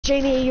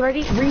Jamie, are you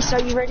ready? Reese,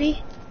 are you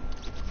ready?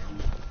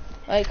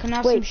 Wait, can I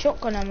have some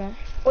shotgun ammo?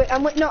 Wait,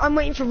 I'm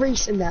waiting for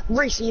Reese and that.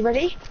 Reese, are you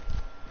ready?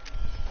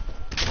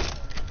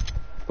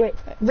 Wait,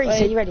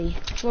 Reese, are you ready?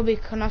 Robbie,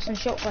 can I have some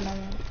shotgun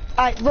ammo?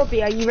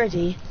 Robbie, are you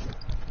ready?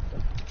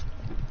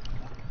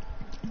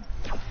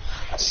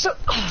 So,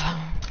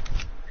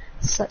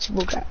 such a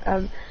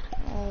bullcrap.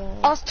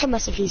 Ask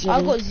Thomas if he's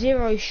ready. I've got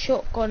 0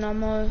 shotgun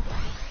ammo.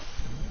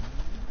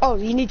 Oh,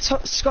 you need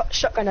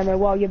shotgun ammo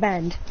while you're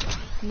banned?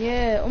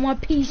 Yeah, on my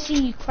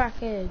PC, you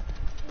crackhead.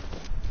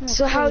 Oh,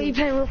 so how are you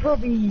playing with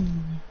Robbie?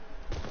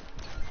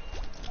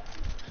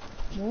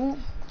 What?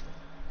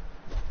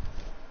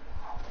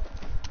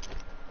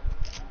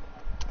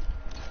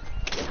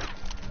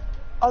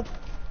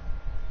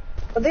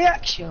 Are they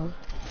actual?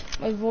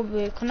 Wait,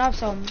 Robbie, can I have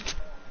some?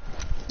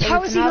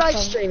 How is he live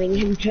streaming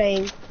him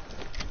playing?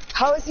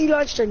 How is he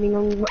live streaming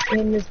on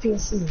his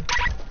PC?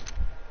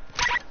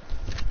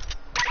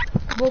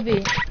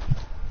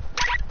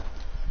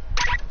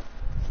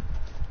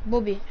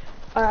 Bobby.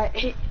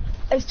 Alright,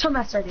 is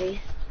Thomas ready?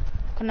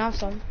 Can I have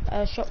some?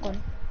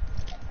 Shotgun.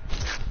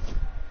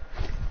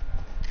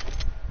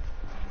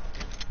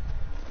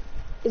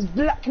 Is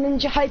Black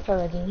Ninja Hyper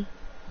ready?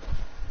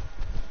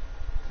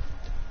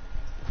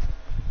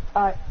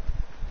 Alright.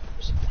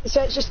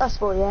 So it's just us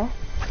four, yeah?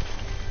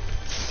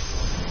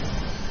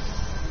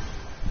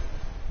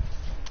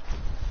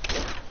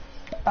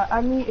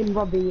 I'm muting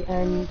Robbie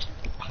and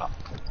Puck.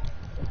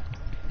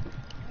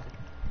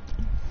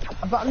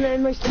 But I'm the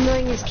most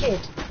annoyingest kid.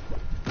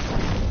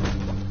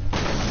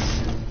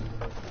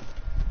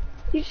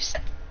 Who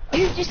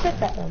just said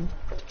that then?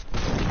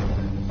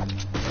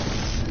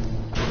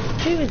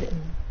 Who is it?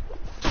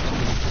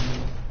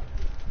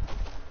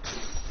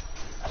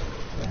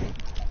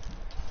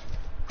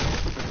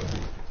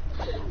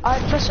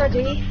 Alright, press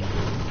ready.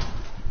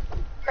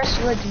 Press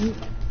ready.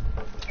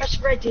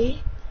 Press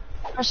ready.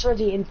 Press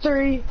ready in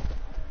 3,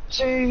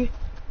 2,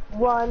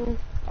 1,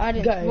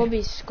 go.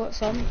 Robbie's got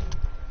some.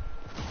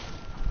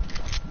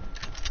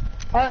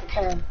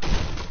 Okay.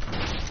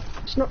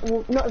 It's not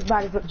as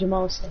bad as what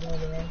Jamal said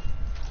earlier.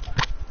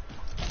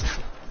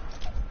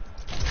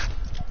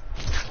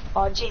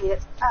 Oh gee,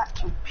 that's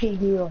actual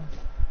PDO.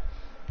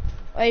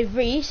 Hey,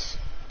 Reese.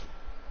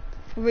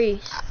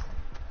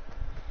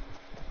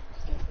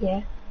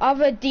 Yeah. I have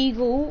a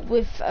deagle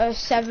with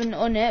 7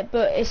 on it,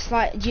 but it's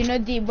like, do you know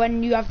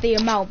when you have the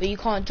amount but you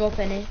can't drop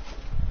any?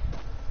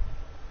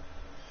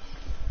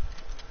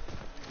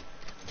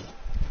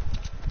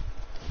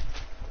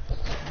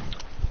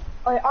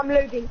 Alright, I'm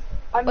loading.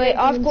 Wait,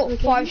 I've got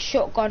 5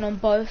 shotgun on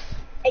both.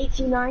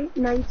 89,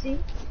 90,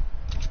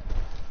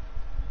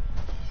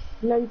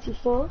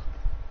 94.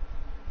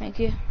 Thank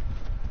you.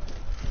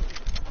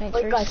 Thanks,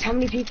 Wait Reese. guys, how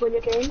many people in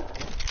your game?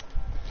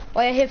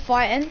 Wait, I hear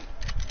fighting.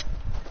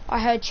 I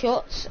heard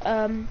shots.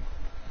 I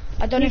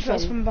don't know if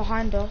it's from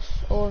behind us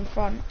or in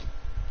front.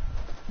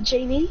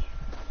 Jamie?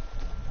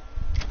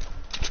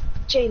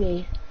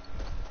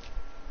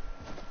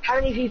 How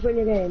many people in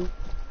your game?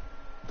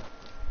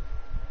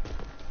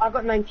 I've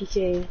got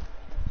 92.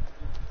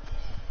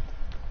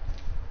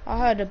 I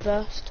heard a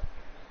burst.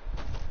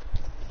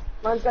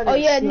 Mine's Oh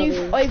yeah,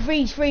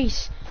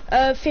 Reese.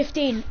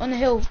 15 on the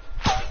hill.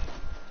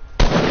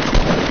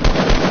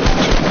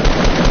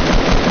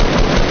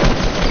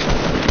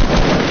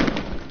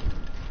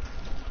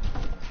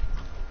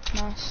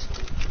 Nice.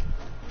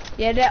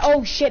 Yeah,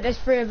 oh shit, there's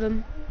 3 of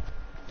them.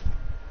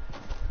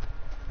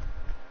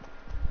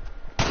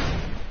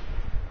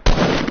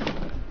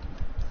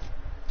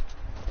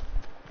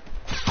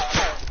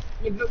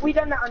 Yeah, but we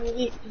done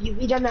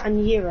that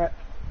on Europe.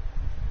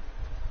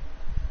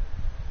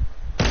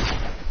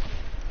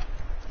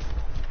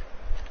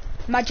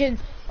 Imagine,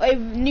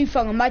 new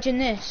phone, imagine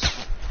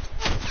this.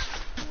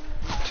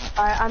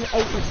 I'm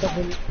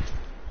 87.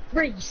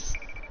 Reese?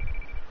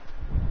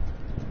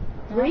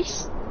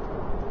 Reese?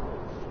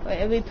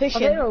 Wait, are we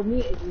pushing? Are they all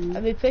muted?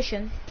 Are we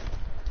pushing?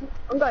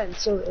 I'm going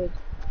sorted.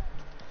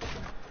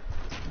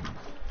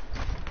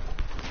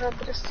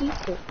 But a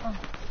secret.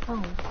 Oh,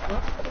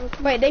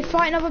 what? Wait, they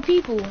fighting other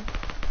people?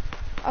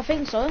 I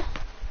think so.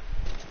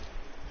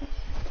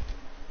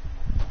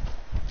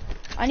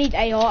 I need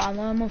AR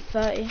ammo, I'm on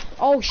 30.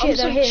 Oh shit,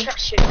 they're here.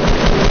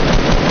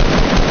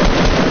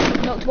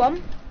 Knocked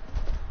one.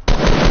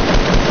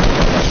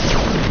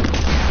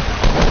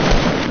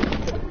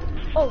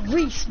 Oh,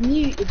 Reese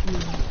muted me.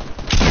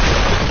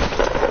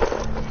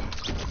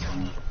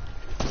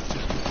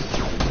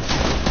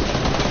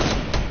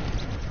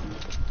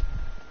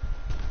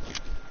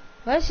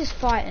 Where's this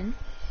fighting?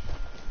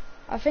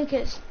 I think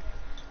it's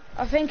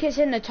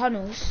in the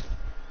tunnels.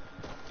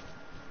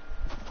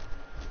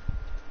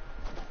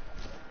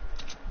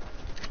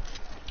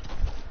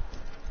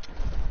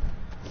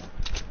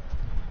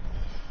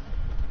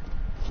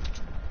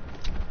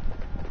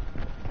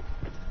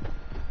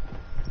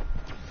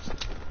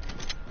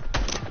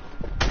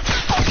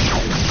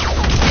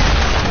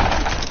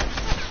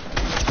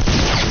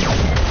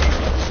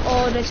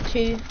 Oh, there's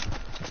 2.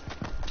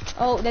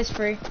 Oh, there's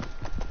 3.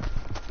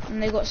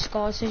 And they got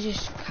scars, so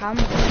just camp.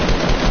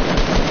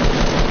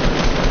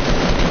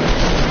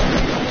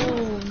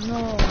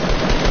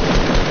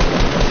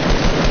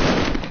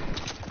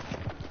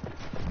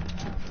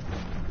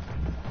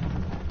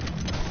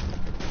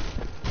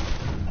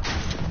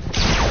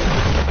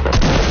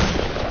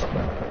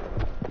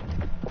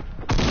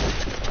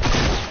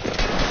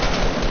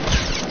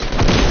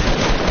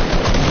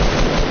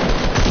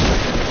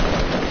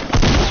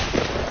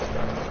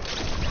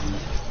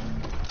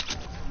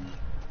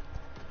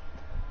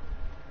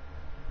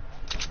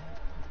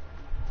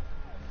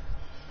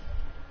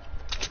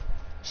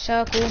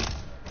 Circle.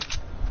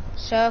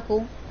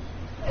 Circle.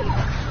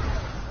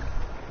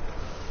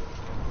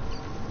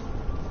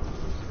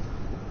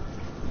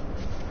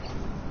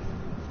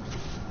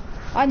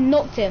 I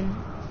knocked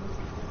him.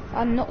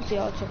 I knocked the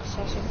Arctic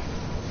Assassin.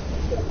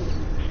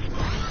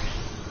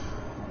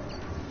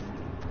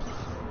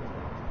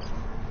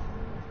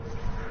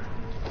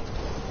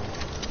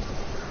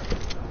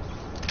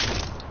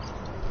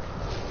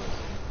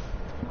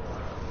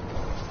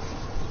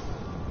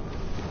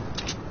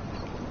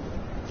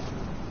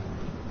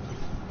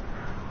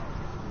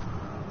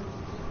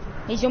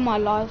 He's on my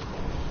live.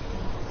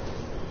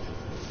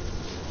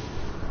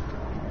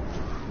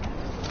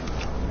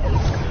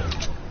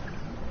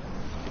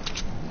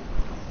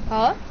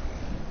 Huh?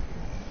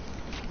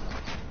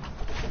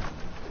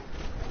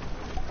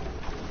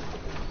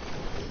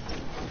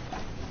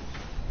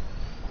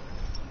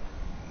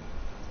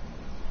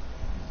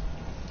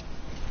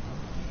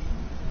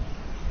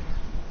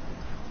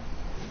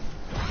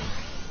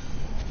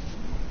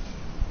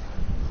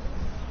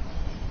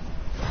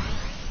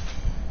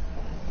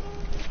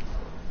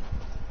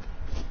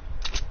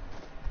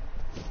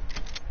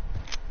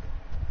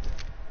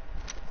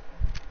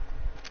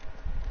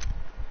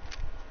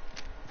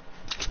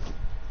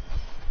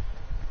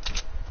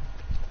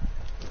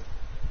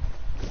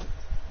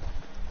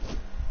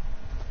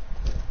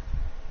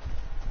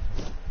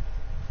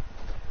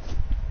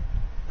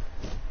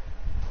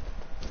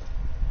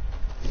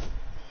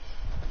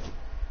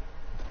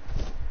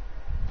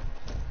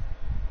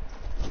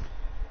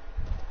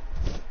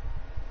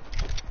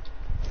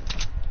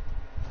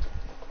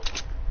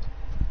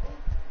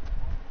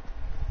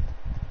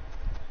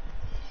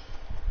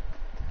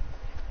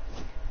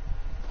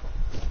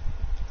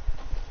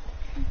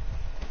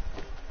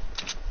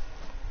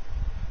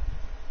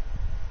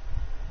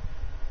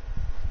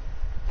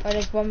 Oh,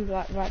 there's one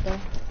right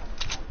there.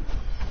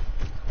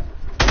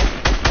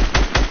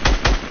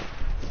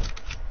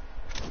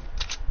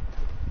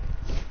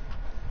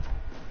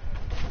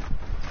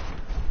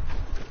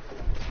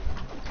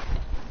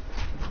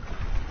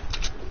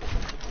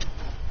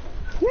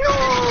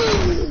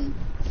 No!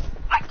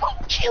 I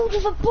got killed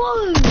with a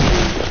bow!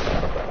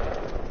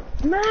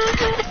 Man!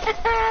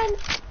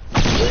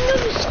 He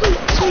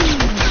no-scoped me!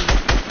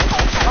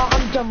 Oh,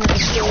 I'm done with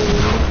this game.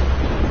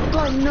 The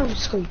guy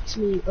no-scoped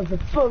me with a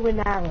bow and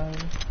arrow.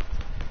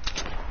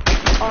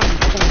 I'm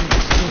done with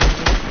this game.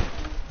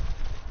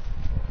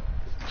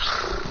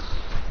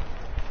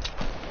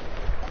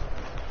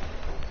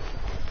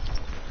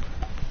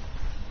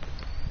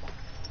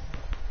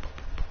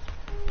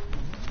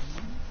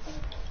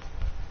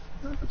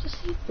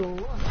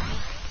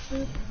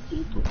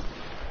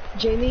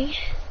 Jamie?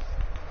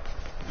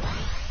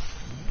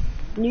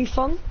 New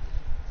phone?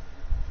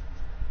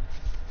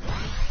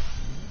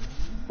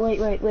 Wait,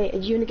 are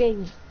you in the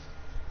game?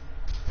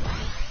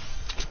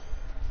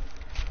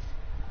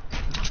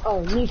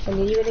 Oh, new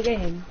phone, are you in the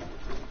game?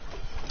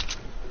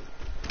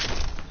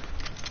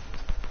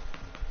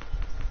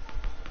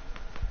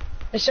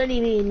 It's only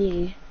me and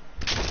you.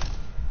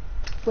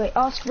 Wait,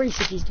 ask Reese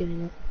if he's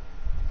doing it.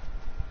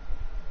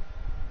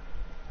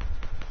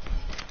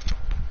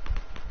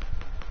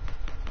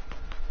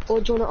 Or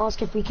do you want to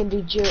ask if we can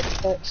do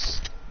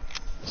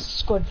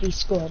squad v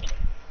squad?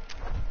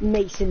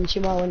 Mason,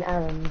 Jamal and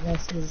Aaron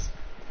versus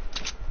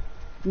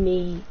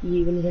me,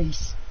 you and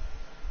Reese.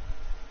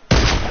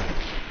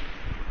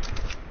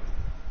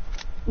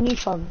 New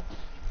fun.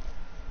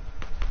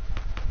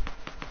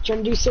 Do you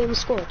want to do same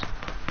squad?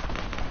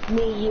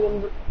 Me, you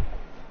and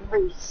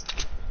Reese.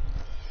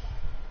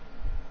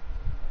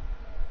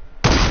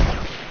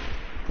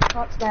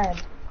 Clarke's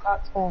banned.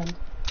 Clarke's banned.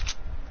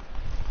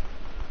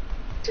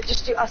 So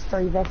just do us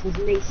three versus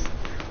Mason.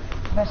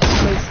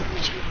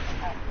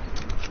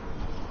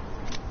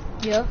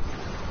 Yeah.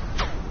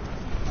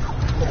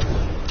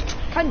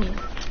 Can you?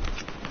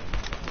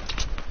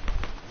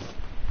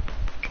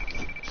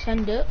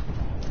 Send it.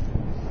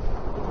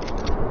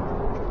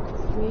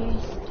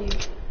 3,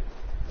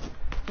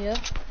 2. Yeah.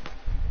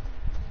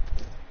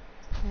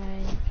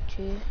 9,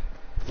 2.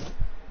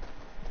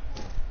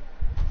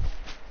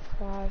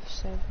 5,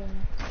 7.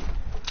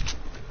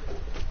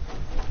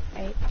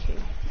 8, 2.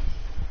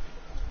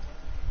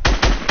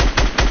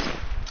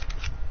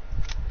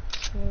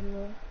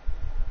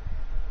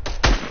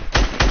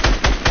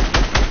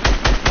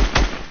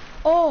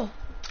 Oh,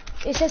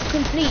 it says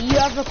complete. You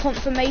have a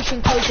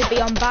confirmation code to be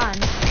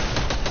unbanned.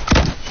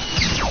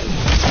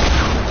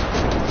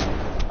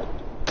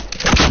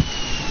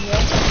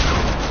 Yeah.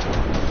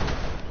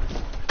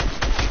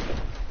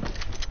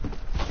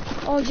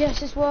 Oh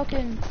yes, it's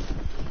working.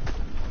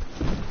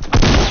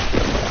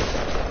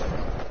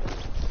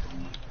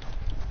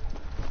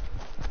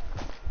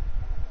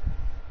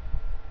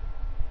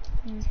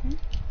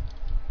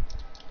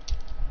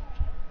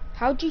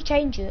 How do you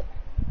change it?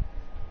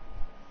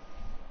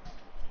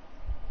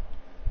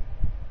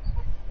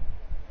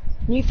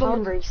 New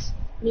phone, Reese.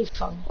 New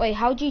phone. Wait,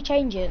 how do you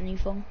change it, new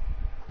phone?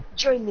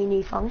 Join me,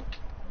 new phone.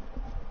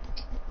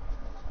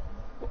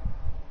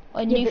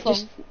 Or new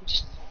phone?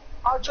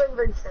 I'll join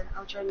Reese then.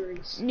 I'll join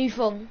Reese. New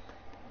phone.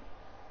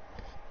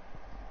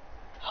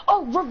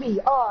 Oh, Robbie.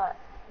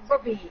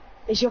 Robbie.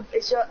 Was your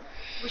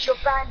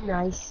ban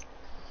nice?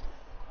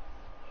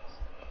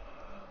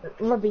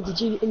 Robbie, did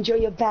you enjoy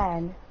your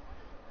ban?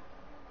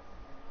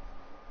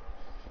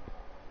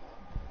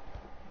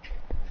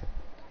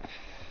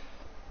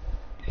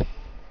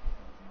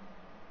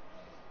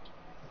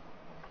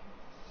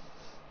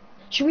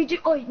 Should we do?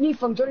 Oh, new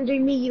phone. Do you want to do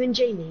me, you, and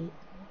Jamie?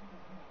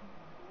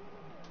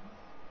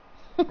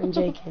 I'm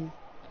joking.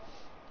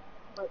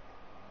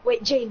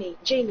 Wait, Jamie,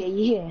 are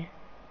you here?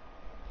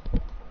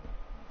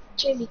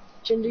 Jamie,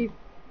 do you want to do?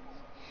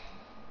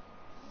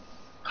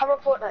 Come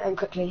report that then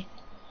quickly.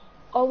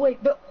 Oh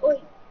wait, but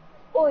oi.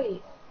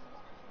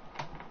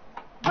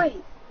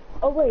 Wait.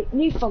 Oh wait,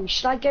 new phone.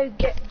 Should I go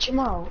get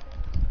Jamal?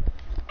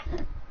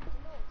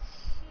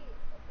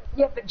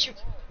 Yeah,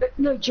 but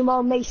no,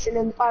 Jamal, Mason,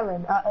 and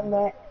Aaron are in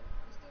there.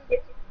 Yeah,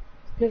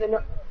 no, they're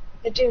not.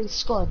 They're doing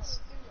squads.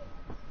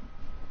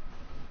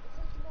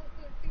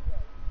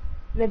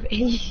 No, but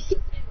he's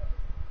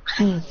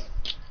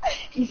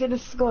in a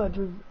squad.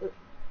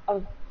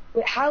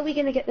 Wait, how are we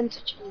gonna get them to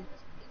join?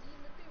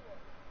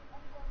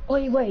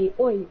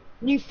 Oi,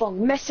 new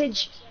phone.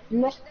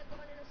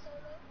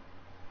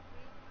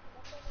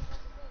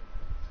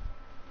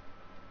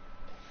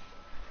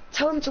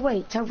 Tell him to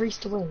wait. Tell Reese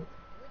to wait.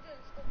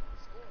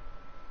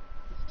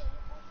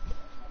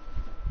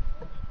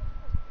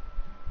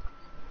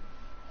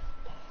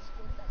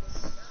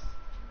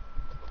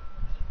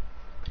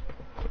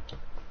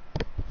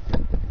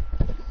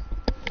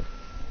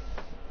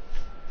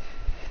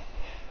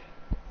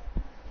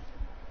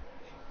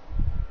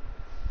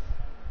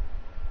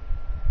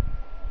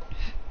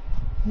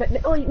 But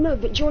no,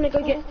 but do you wanna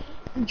go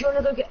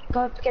go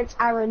up against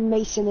Aaron,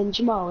 Mason, and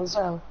Jamal as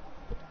well?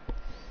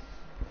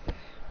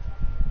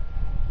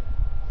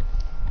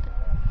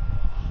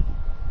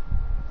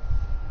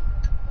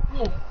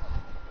 Yeah.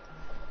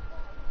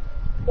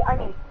 Yeah, I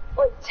know.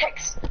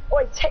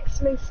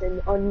 Text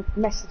Mason on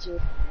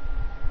messages.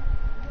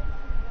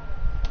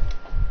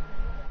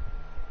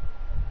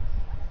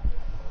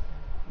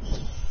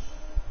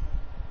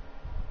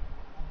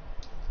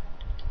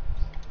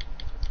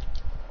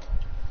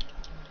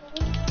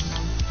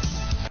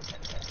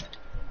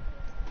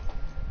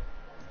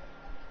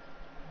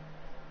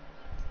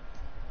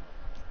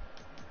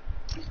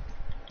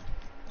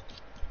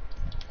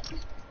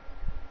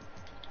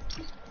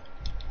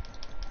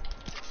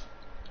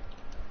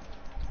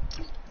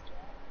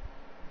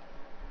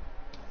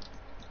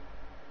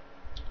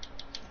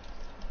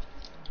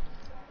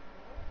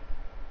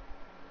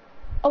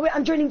 Oh wait,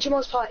 I'm joining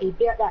Jamal's party.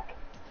 Be right back.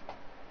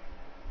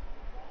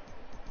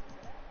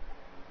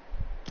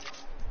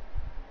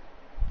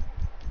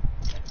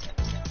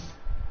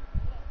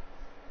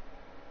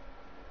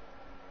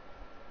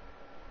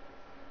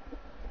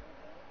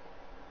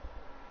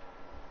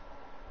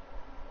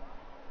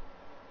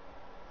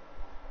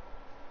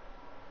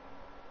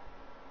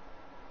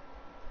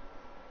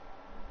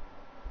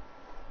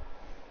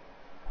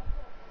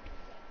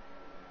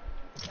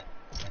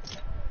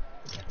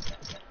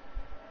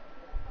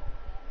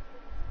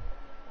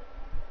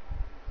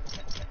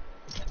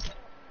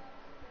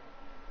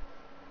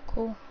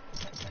 Cool.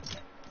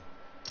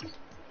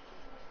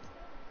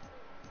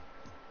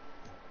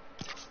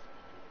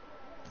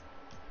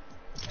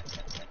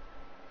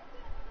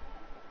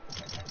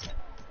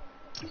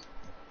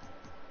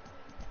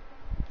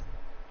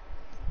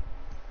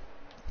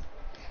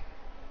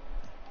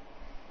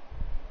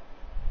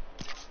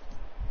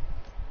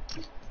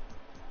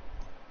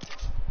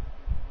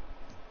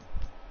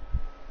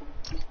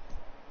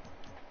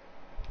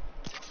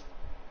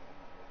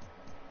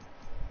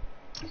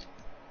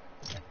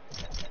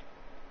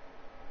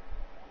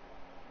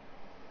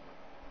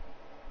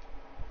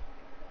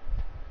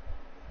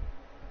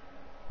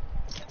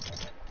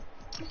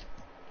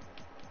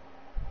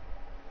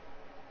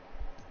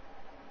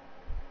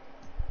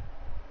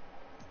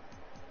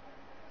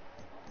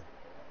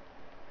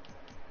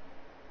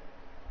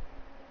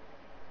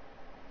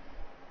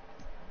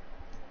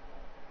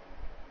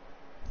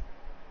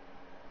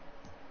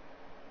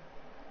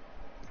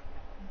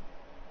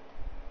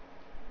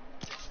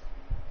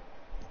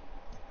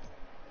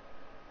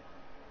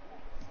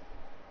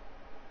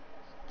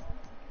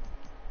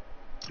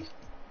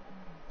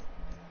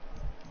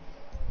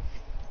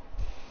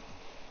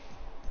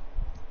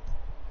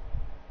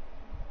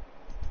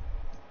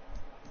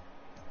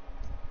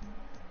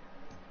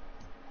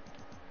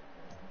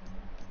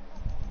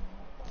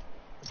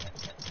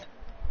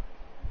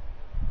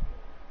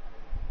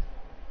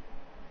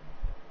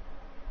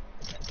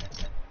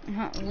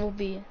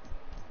 Ruby.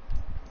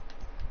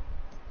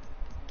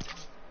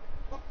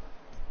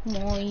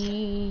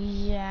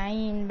 Môi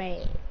anh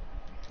bè.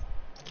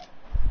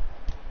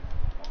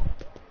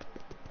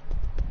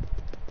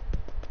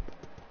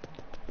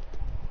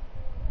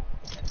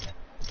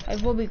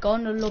 I've Robbie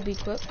gone to the lobby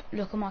quick.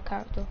 Look at my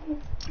character.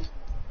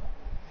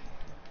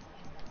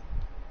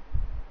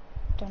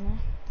 Don't know.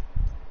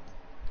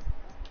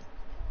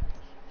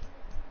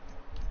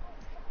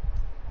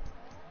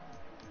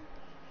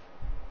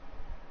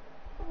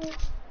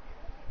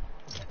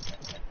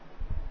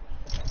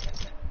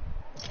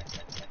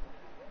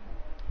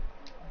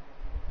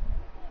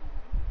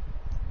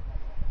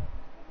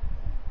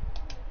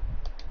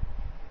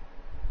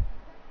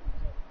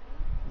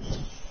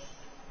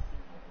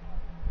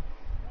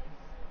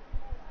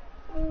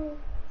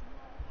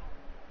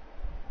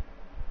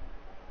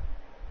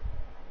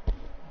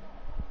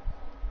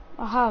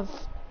 I have.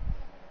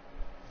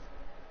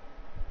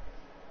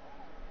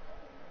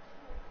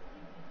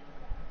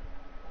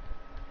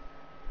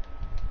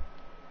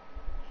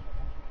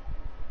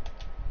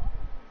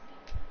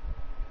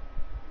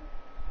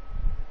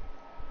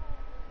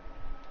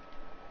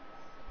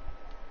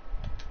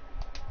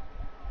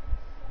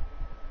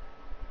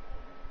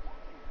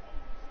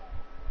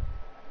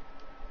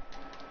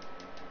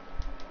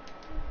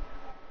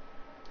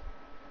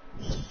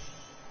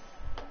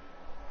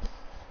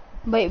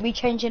 Wait, we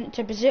changing it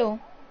to Brazil?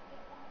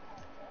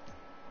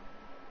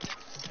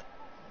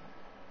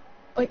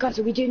 Wait, guys,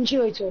 are we doing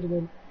duo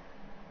tournament?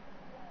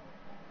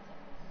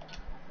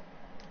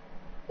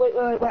 Wait,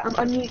 I'm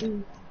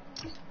unmuting.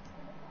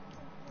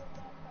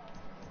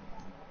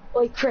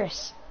 Wait,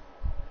 Chris.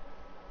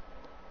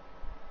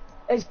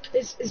 Is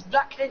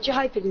Black Ninja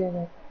Hyper doing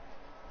it?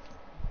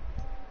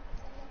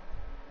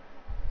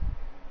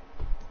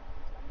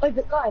 Wait,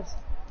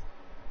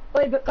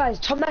 but guys,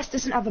 Thomas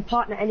doesn't have a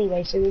partner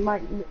anyway, so we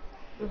might.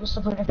 What's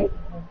the point of it?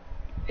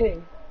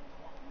 Who?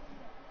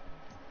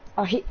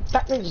 Oh,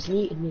 Black Ninja's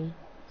muted me.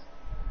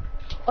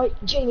 Oh,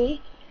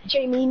 Jamie,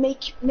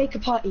 make a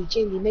party.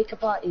 Jamie, make a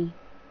party.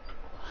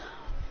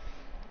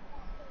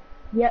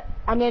 Yep,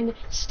 and then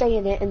stay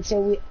in it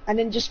until and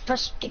then just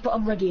keep it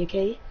on ready,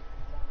 okay?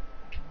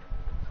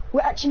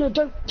 Well, actually,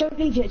 no, don't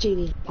leave yet,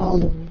 Jamie. Oh,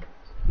 no.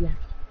 Yeah.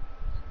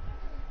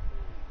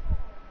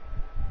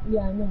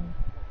 Yeah,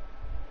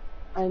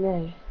 I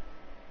know.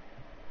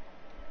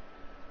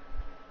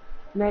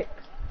 No.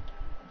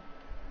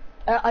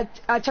 I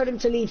told him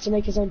to leave to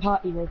make his own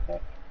party real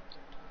quick.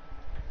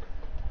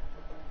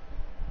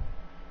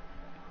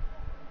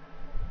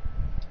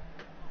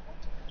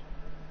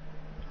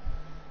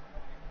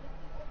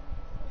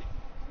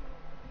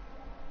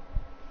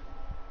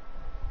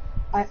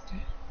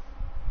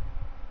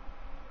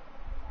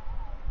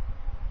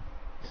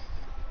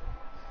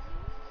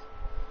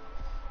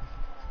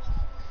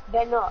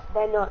 They're not,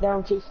 they're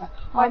on FIFA.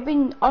 I've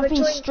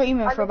been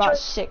streaming for about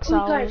 6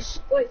 hours.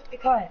 Wait, be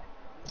quiet.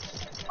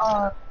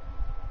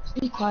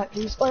 Be quiet,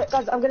 please. Alright,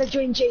 guys, I'm gonna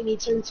join Jamie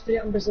to put it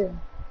on Brazil.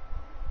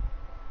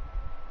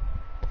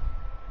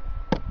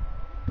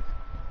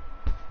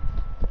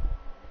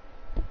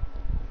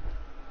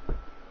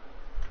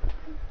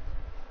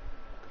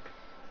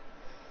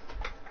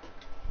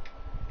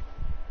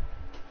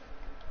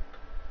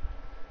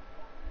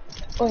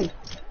 Oi.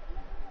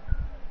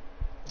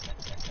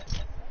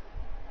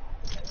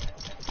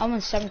 I'm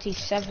on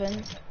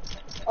 77.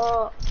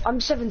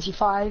 I'm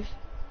 75.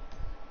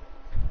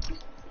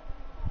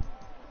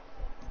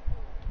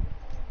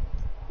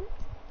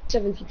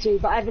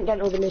 $72, but I haven't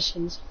done all the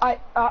missions.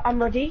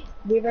 I'm ready.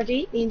 We're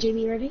ready. Me and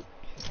Jamie ready.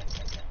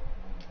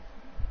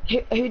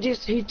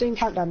 Who's doing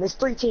countdown? There's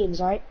 3 teams,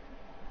 right?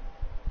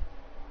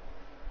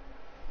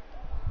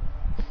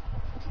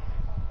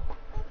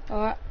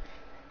 Alright.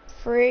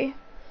 3,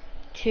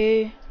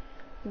 2,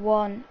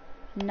 1,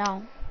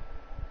 now.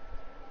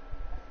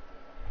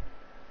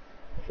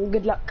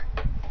 Good luck.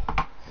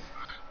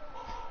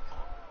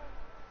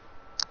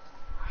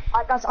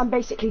 Guys, I'm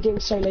basically doing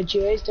solo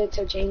duos. Don't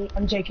tell Jamie.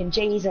 I'm joking.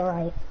 Jamie's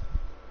alright.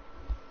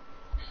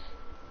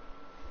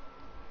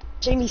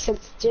 Jamie's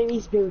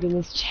building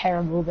is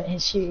terrible, but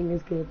his shooting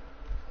is good.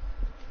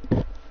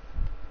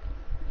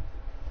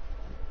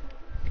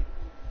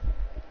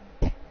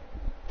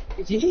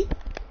 Did he?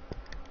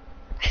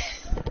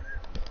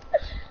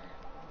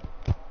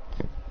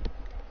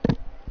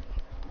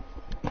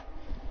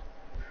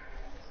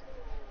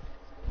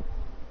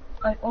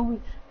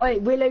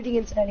 We're loading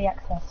into early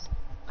access.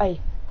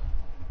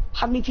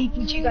 How many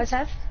people do you guys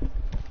have?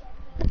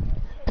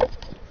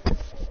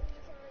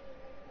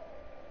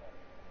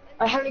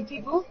 How many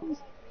people?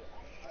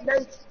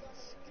 90.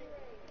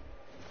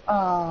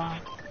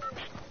 I've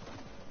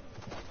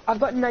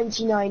got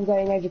 99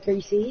 going over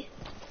Greasy.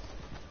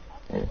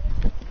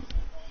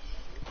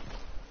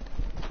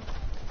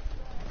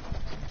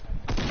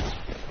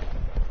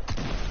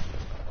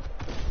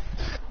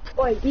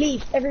 Wait,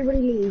 leave. Everybody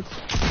leave.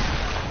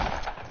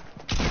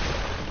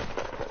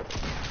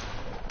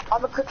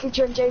 I'm gonna quickly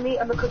join Jamie.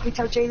 I'm gonna quickly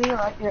tell Jamie.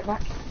 Alright, be right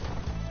back.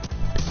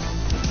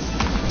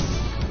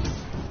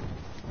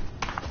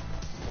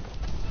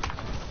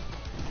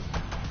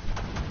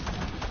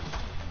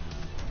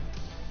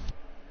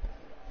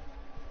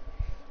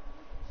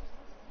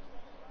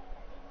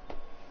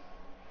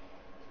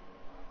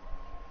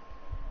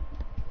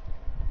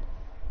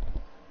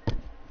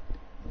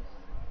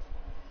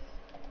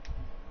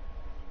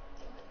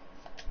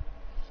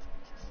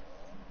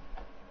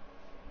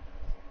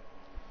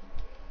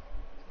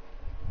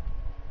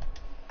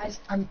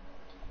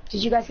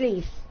 Did you guys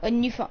leave?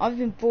 And I've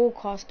been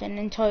broadcasting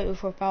in total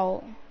for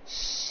about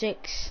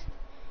 6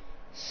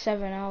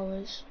 7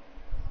 hours.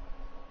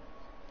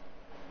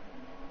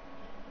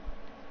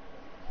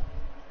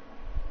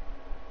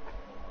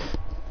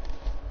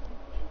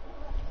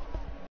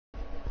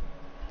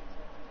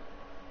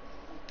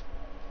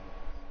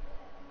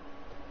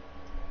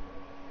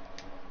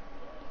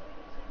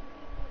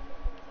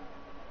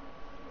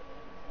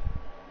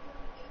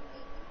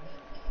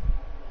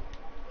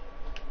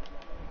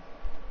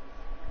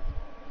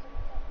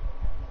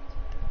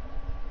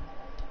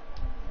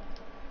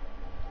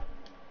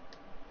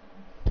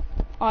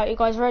 Alright, you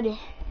guys ready?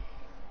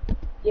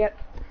 Yep.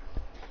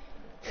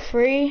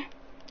 3,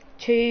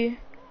 2.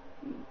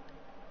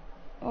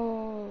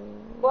 Oh.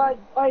 Why?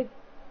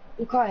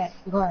 Be quiet.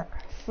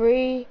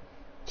 3,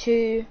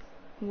 2,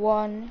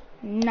 1.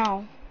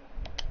 Now.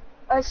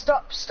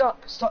 Stop,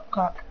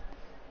 Clark.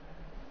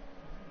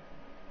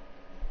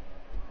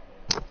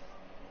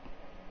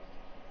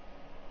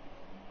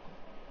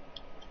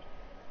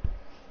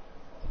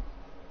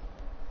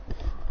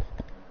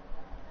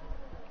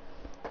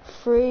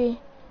 Three.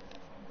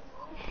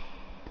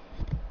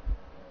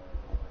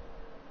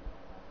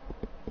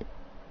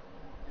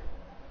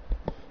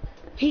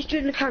 He's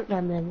doing the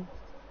countdown then.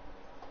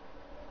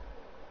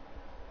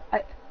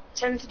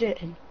 Tell him to do it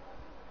then.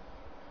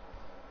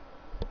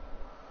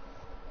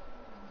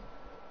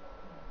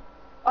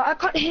 I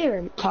can't hear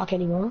him, Clark,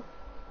 anymore.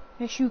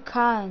 Yes, you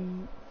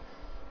can.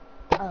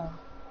 Oh.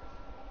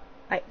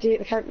 Right, do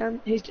the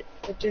countdown. Do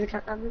the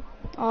countdown then?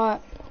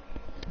 Alright.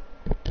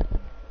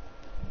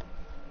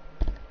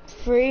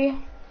 3,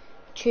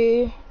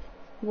 2,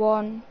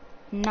 1.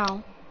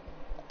 Now.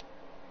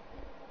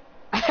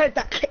 I heard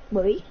that click,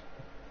 boy.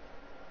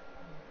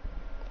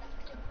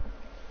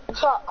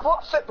 Clark,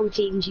 what football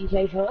team do you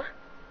play for?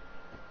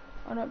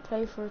 I don't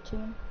play for a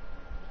team.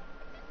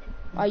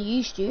 I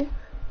used to.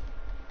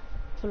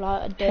 For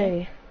like a day.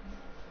 Hey.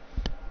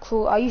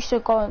 Cool. I used to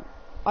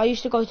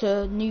go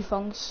to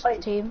Newfound's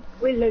team.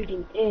 We're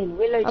loading in.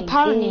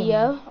 Apparently,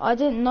 yeah. I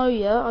didn't know,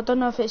 yeah. I don't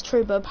know if it's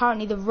true, but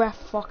apparently the ref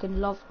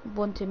fucking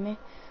wanted me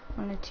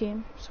on the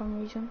team for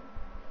some reason.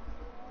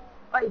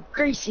 Right,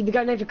 Greasy. We're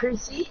going over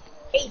Greasy.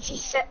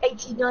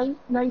 89,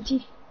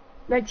 90,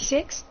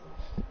 96.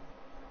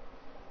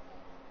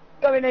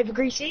 Going over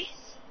Greasy.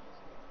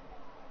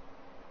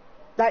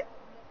 Like,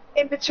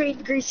 in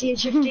between Greasy and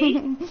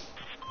Shifty.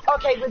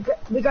 Okay,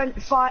 we're going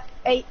 5,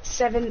 8,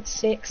 7,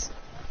 6.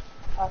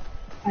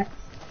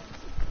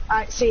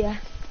 Alright, see ya.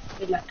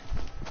 Good luck.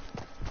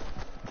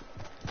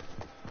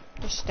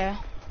 Just there.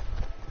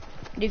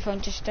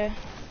 Newfound, just there.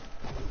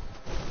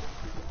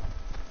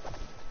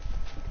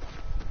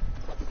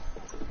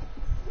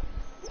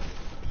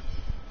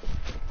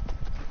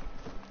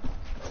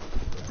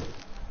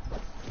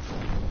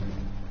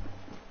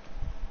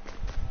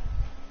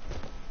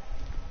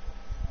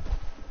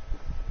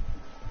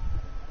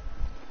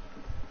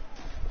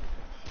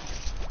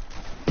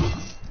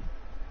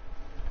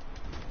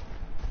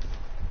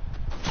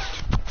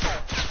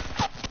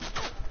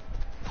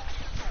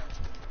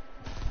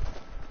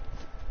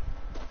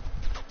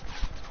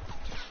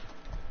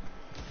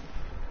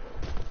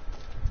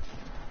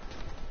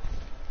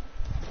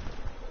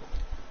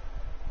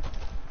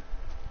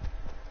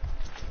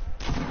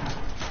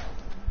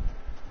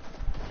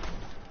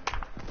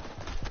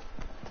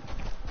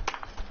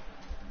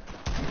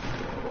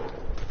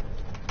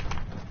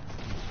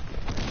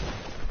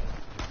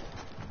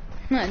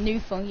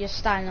 Newfound, you're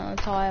standing on a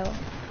tile.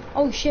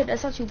 Oh shit,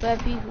 that's actually bad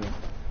people.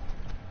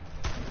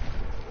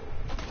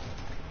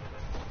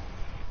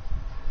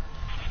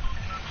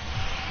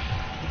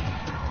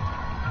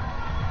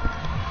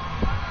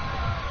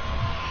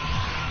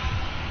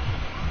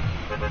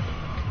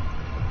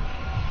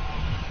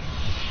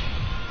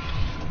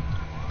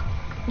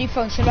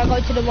 Newfound, should I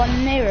go to the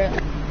one near it?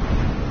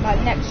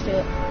 Like next to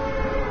it?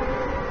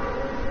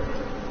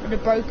 The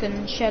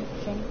broken shed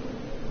thing.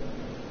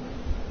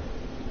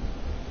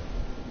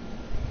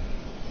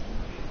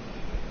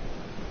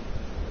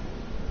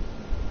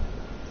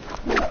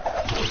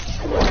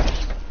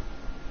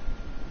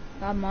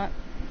 I might.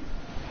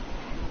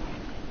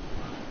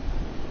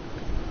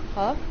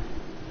 Huh?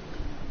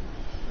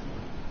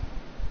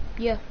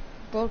 Yeah,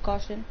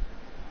 broadcasting.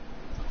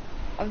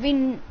 I've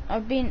been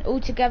all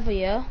together,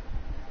 yeah.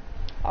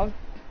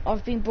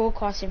 I've been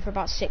broadcasting for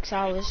about 6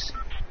 hours.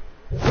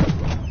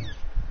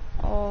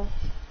 Oh,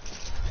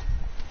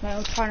 mate,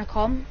 I'm trying to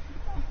come.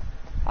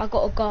 I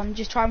got a gun.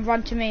 Just try and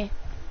run to me.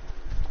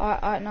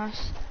 Alright,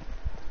 nice.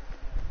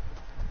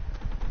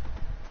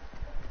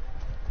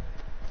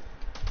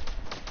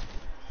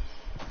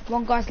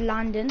 One guy's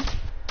landing.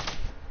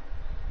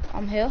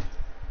 I'm here.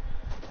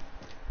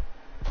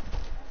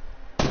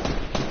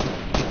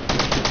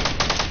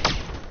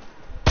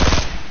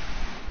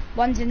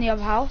 One's in the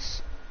other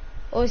house.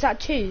 Or is that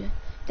two?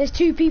 There's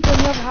 2 people in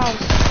the other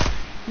house.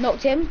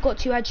 Knocked him, got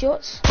 2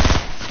 headshots.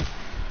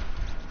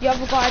 The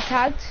other guy I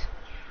tagged.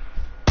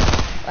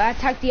 I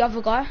tagged the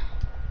other guy.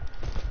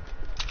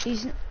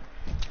 He's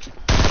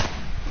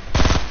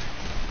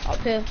up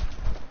here.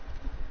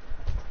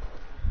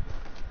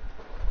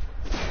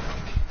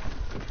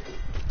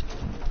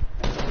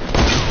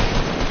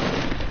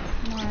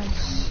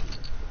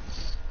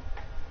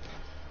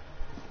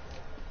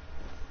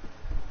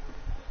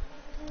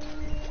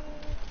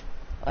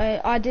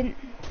 I didn't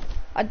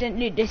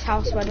loot this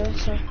house by the way,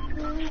 so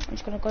I'm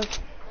just gonna go.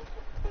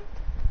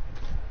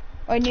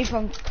 Oh, new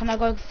phone. Can I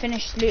go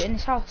finish looting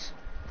this house?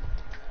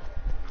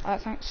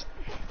 Alright, thanks.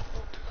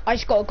 I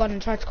just got a gun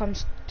and tried to come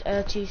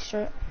to you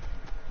straight.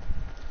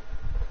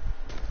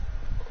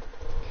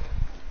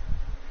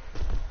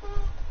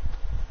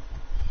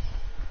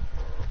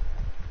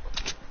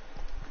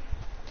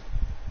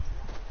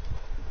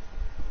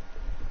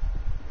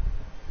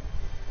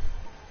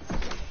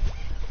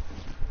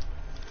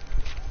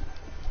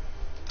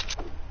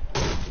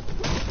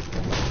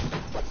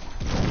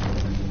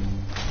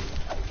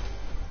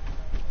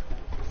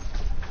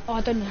 Oh,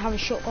 I don't even have a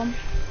shotgun.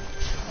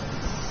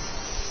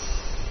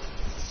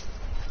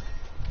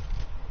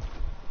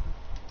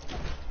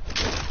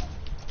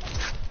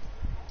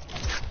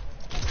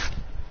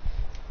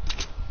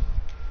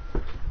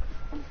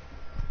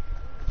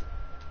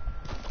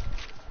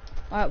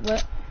 Alright,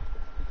 wait.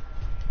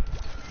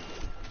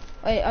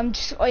 Wait,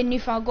 I knew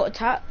if I got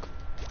attacked.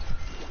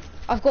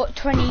 I've got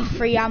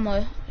 23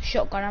 ammo,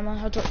 shotgun ammo.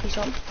 I'll drop you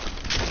some.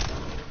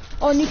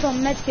 Oh, new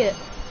phone medkit.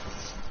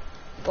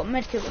 Got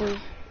medkit for you.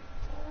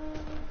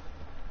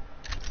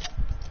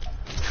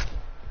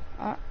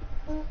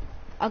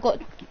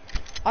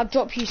 I'll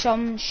drop you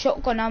some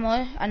shotgun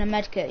ammo and a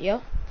medkit,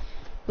 yeah?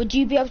 Would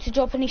you be able to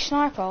drop any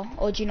sniper,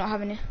 or do you not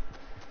have any?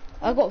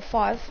 I got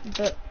 5,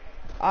 but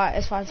alright,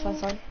 it's fine, it's fine,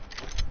 it's fine.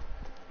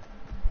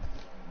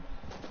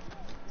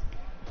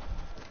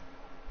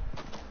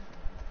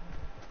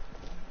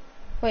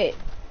 Wait.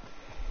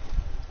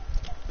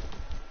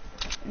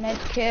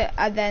 Medkit,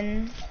 and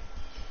then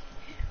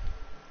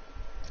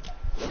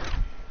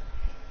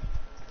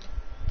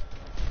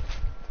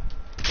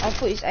I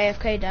thought he's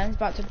AFK then, he's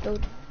about to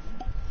build.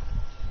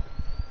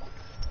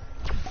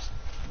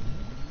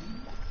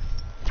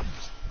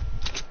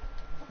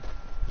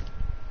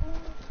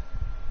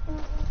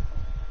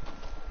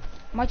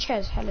 My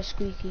chair's hella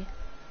squeaky.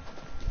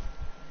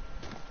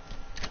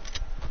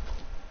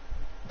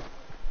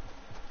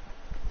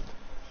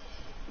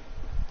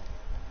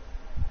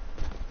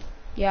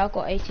 Yeah, I've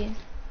got 18. Do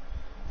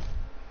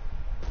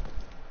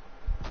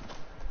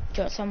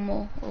you want some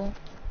more, or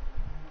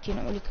do you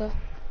not really care?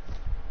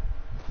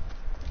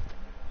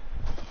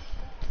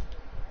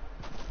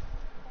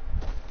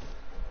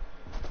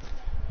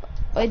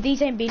 Oh,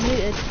 these ain't been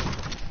looted.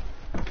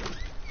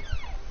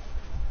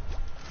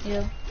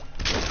 Yeah.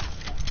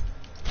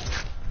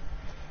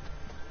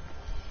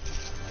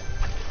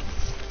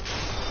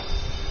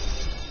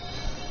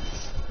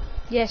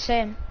 Yeah,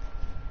 same.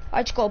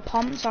 I just got a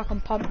pump so I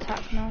can pump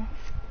tack now.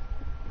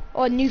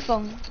 Oh, a new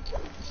phone.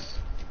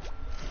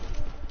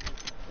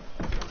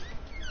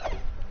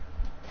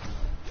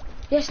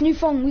 Yes, new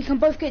phone. We can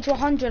both get to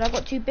 100. I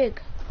got too big.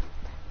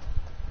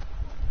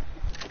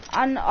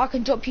 And I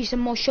can drop you some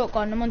more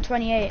shotgun. I'm on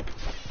 28.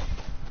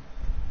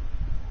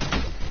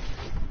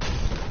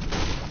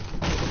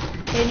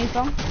 Here, new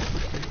phone.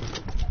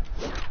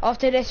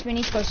 After this, we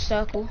need to go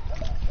circle.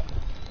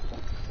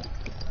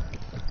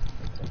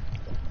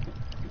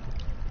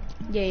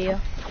 Yeah.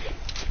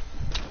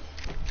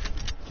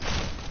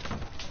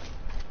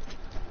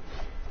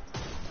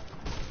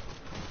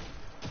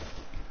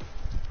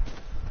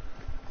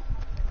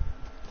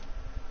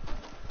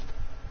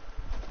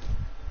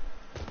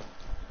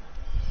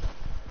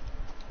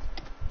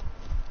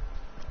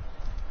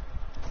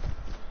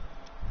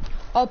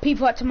 Oh,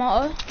 people at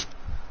tomato.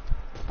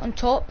 On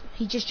top.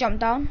 He just jumped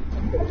down.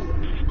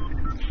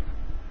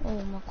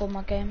 Oh my god,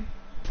 my game.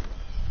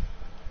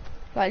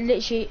 Like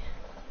literally.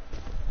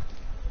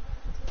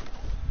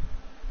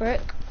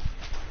 Brick.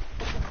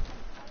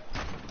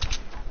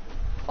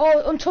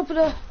 Oh, on top of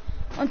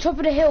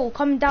the hill,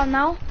 coming down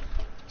now.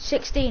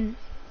 16.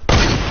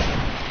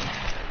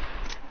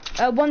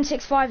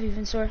 165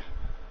 even, sorry.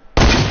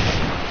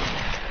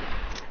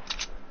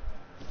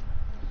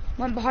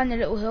 Went behind the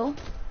little hill.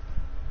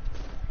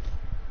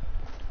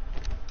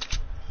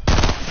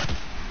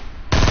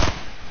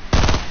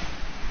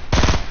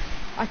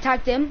 I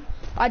tagged him.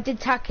 I did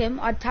tag him.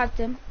 I tagged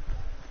him.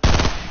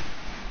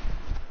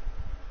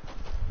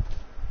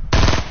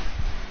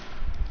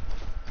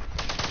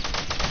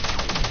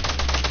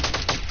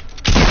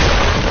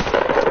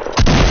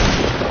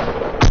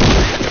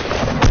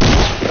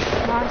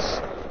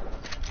 Nice.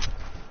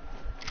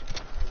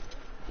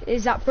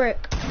 Is that brick?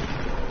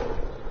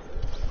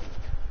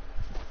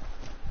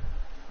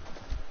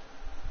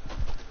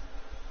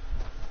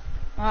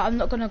 I'm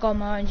not gonna go on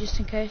my own just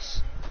in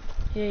case.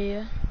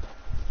 Yeah.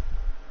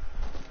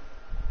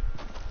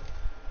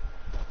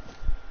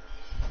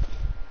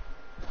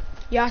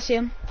 Yeah, I see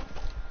him.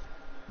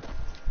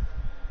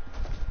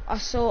 I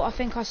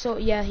think I saw,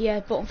 yeah,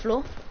 bottom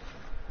floor.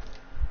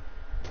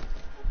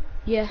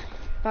 Yeah,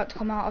 about to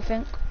come out, I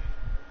think.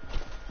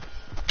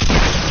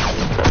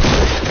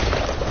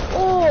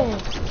 Oh,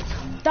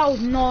 that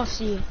was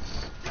nasty.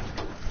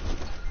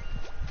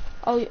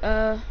 Oh,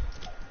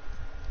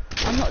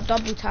 I'm not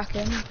double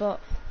tacking, but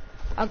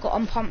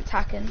I'm pump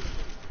tacking.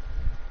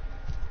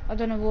 I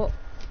don't know what.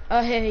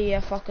 Oh, here, yeah,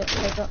 fuck it,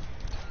 take it.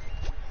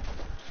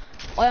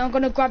 I'm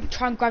gonna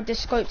try and grab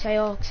this scoped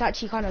AR, cause I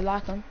actually kind of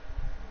like them.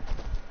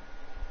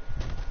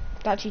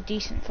 They're actually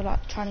decent for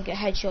like trying to get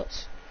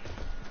headshots.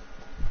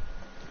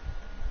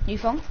 New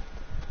phone?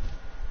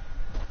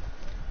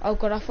 Oh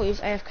god, I thought he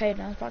was AFK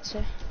now, I was about to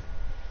say.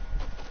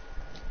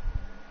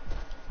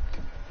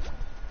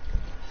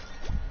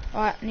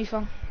 Alright, new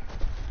phone.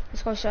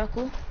 Let's go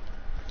circle.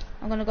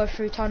 I'm gonna go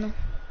through tunnel.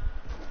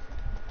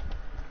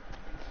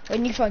 Wait,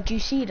 new phone, do you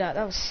see that?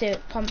 That was sick.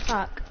 Pump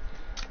back.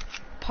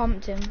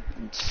 Pumped him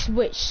and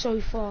switched so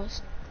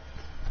fast.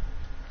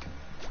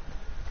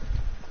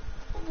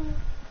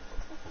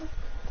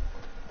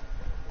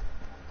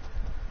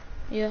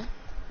 Yeah.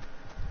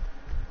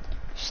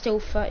 Still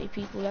 30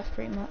 people left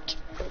pretty much.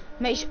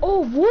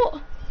 Oh,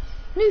 what?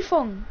 New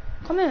phone,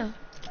 come here.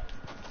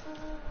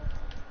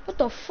 What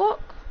the fuck?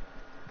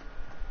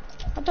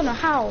 I don't know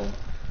how.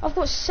 I've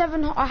got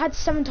I had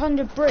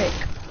 700 brick.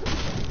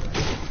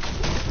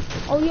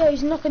 Oh yeah,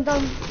 he's knocking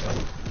down.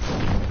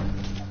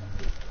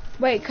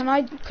 Wait, can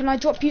I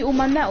drop you all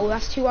my metal?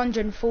 That's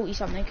 240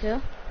 something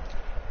here.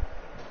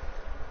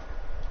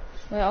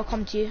 Wait, I'll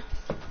come to you.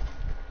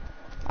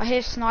 I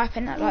hear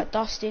sniping at like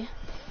Dusty.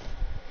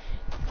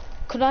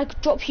 Could I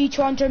drop you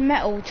 200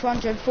 metal,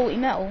 240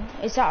 metal?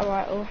 Is that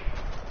alright or?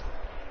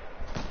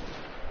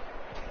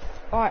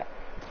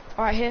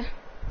 Alright here.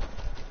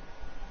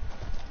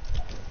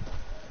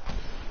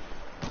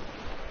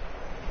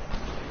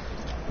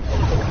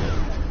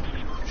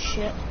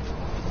 Shit.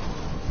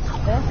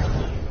 There.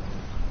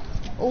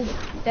 Oh,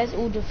 there's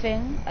all the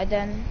thing, and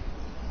then.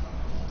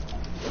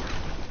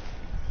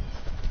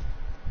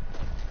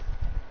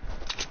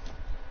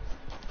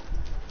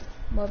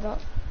 What about?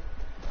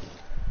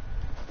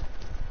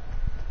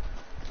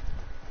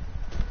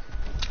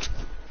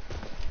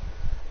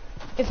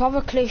 If I have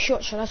a clear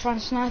shot, should I try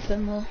and snipe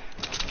them or?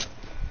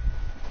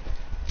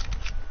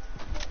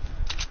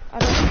 I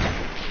don't know.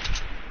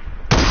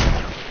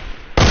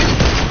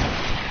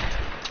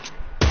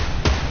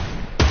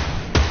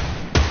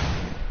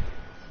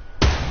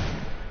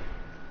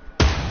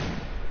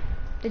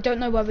 They don't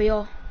know where we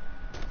are.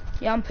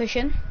 Yeah, I'm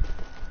pushing.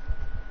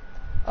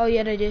 Oh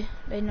yeah, they do.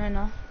 They know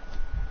now.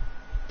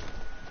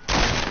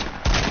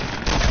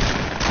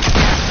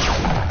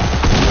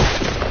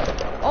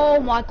 Oh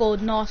my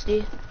god,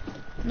 nasty.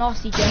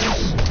 Nasty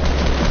gems.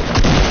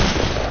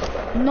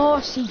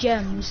 Nasty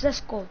gems.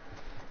 Let's go.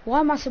 Why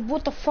am I saying,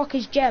 what the fuck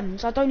is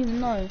gems? I don't even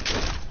know.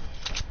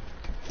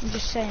 I'm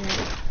just saying it.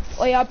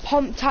 Oh yeah, I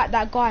pumped at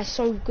that guy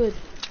so good.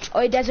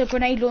 Oh, there's a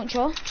grenade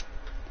launcher.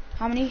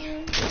 How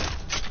many?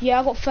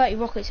 Yeah, I got 30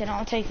 rockets in it.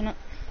 I'm taking it.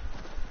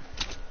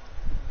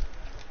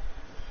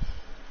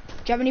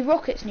 Do you have any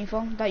rockets,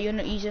 Newfong, that you're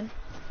not using?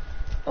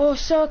 Oh,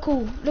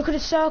 circle. Look at the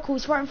circle.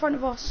 It's right in front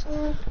of us.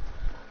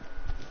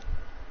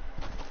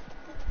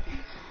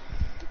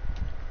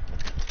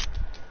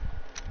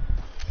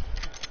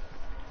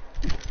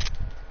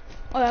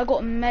 Oh, I got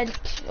a med.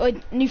 Oh,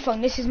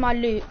 Newfong, this is my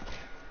loot.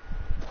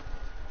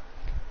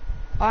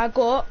 I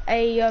got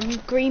a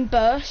green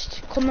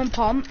burst, common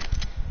pump,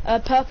 a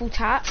purple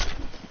tap,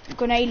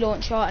 grenade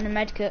launcher, and a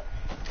med kit.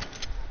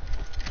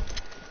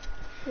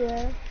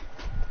 Yeah.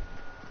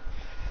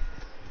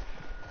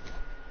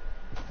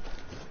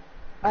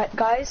 Alright,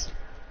 guys.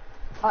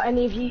 Are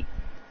any of you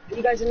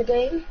guys in the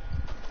game?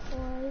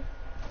 Why?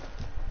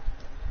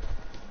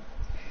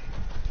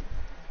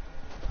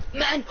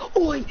 Man,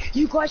 oi,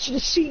 you guys should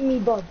have seen me,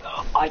 bud.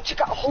 I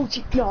took out a whole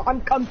team. No,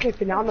 I'm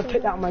clipping it. I'm gonna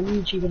put that on my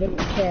YouTube. I don't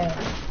care.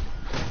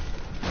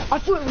 I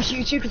thought it was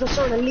you too because I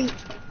saw an elite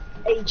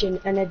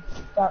agent and a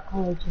dark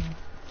agent.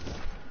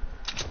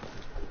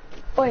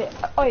 Oi,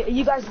 are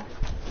you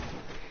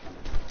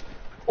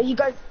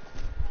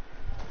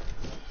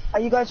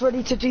guys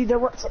ready to do the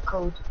what's it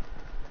called?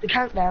 The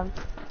countdown.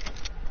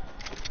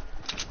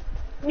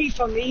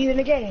 Newfong, are you in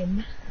the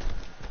game?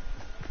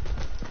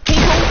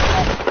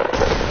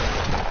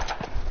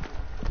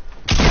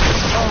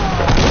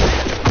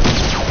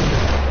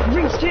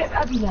 Reese, do it,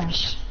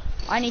 Avinash.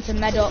 I need to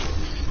med up.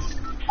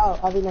 Oh,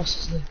 Avinash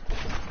is there.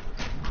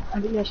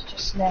 Avinash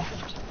just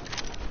left.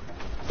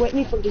 Wait,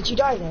 Newfong, did you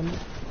die then?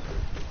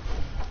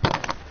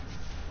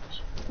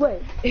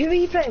 Wait, who are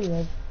you playing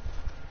with?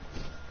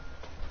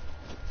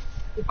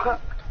 You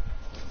cooked.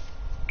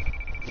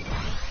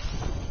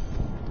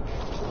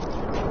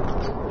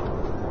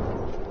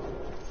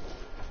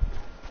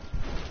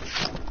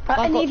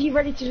 Are any of you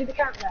ready to do the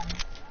countdown?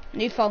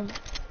 Newfong.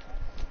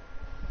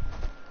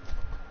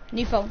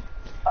 Newfong.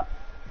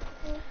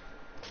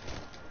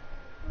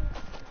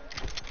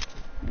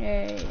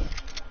 Yay.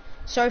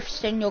 Sorry for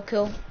stealing your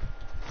kill.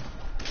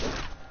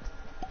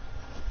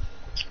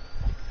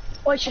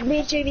 Why should me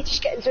and Jamie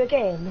just get into a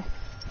game?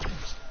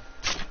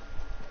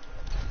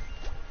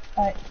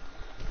 Right.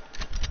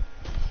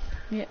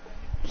 Yeah.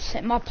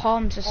 Set my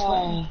palms are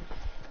sweating.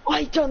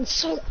 I done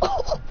so.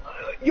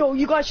 Yo,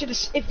 you guys should have.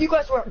 If you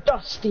guys weren't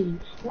Dusty,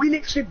 we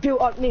literally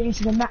built up nearly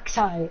to the max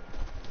height.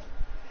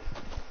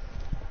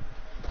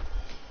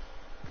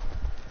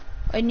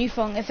 A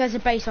Newfong, if there's a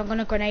base, I'm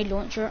gonna grenade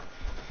launcher it.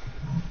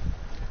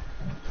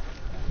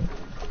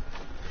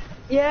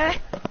 Yeah.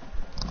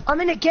 I'm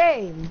in a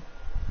game.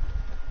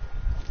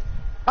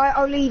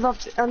 I'll leave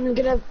after.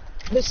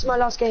 This is my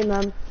last game,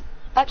 man.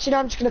 Actually, no,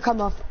 I'm just gonna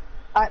come off.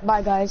 Alright,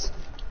 bye, guys.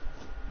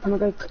 I'm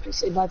gonna go quickly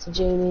say bye to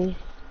Jamie.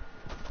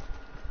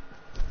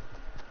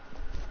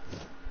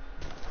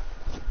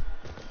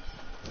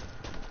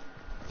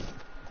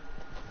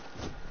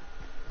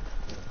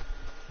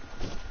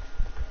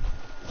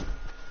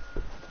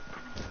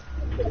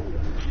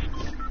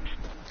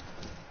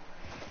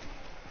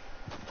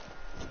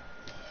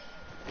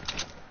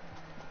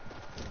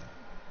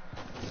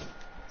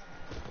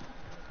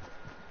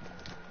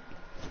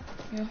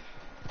 Yeah.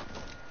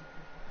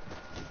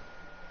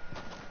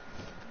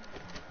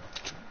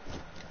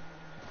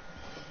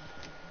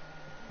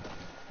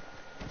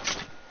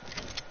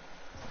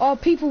 Oh,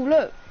 people,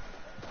 look.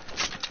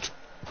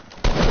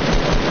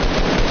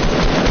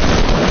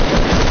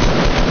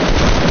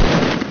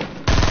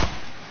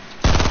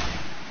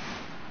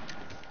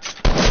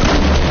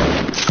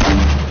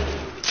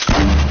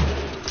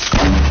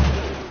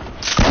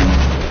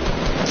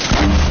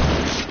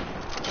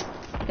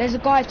 There's a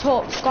guy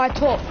top.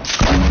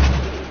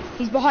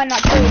 He's behind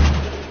that tree.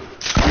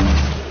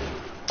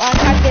 I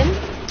tagged him.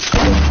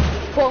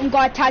 The bottom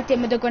guy tagged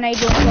him with a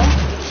grenade launcher.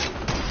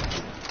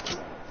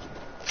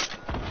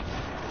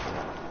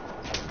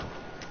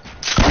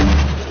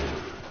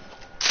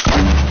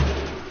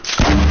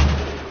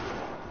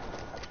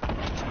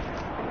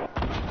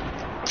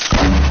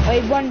 Oh,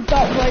 he won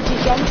dark road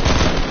to jump.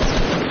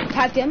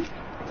 Tagged him.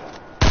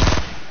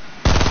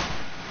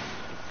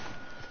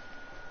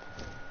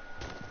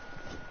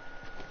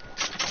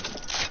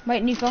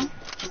 Wait, new phone.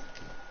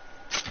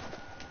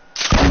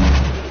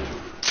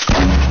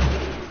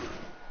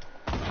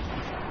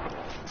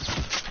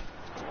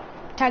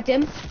 Tagged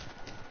him.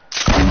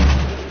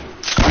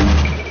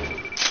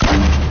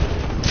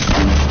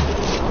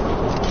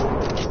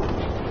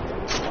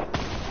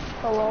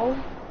 Hello?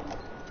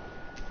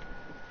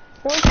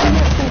 What's the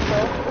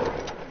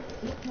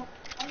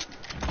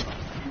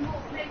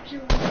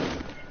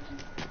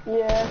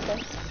Yeah, okay.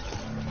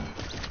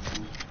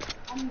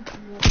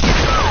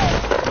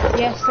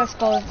 Yes, let's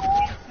go.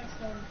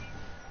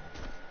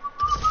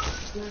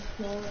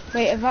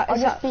 Wait, if I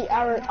just beat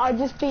Aaron. I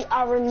just beat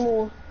Aaron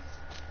Moore.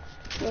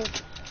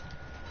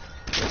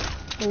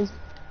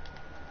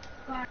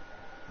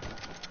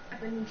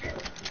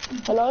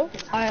 Hello?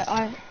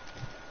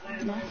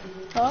 No.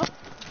 Huh?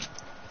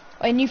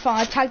 Wait, new phone.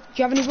 I tagged. Do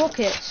you have any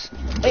rockets?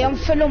 Wait, I'm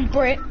full on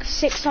brick,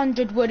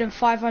 600 wood and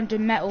 500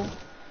 metal.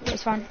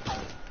 It's fine.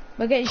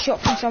 We're getting shot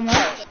from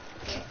somewhere.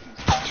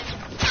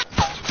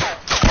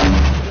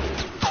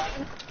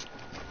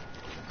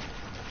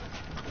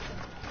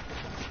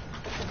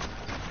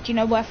 Do you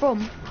know where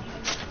from?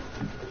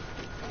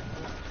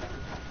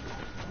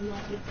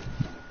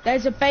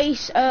 There's a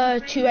base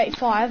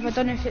 285. I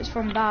don't know if it's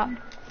from that,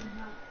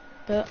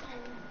 but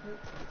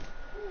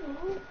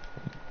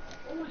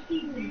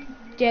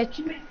yeah.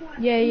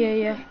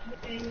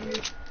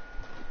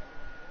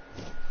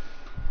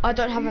 I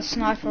don't have a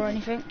sniper or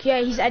anything.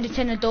 Yeah, he's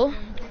editing a door.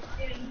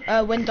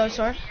 Window,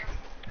 sorry.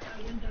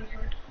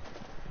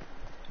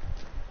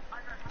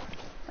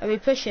 Are we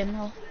pushing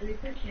or?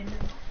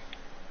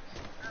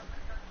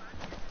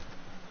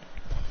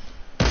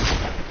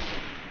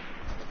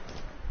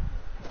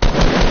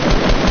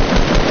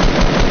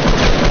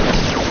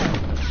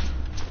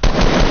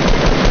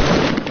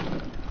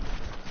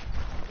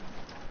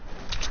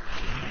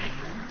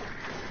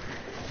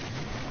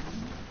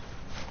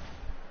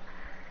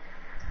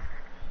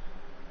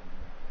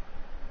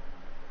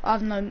 I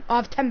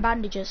have 10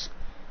 bandages.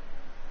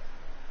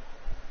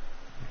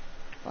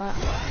 Right.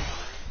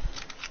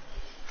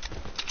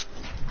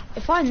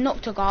 If I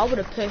knocked a guy, I would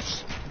have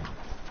pushed.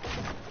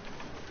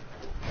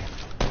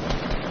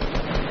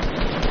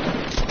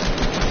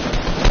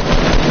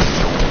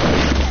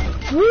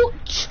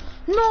 What?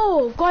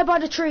 No! Guy by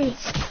the tree.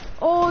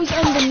 Oh, he's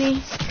ending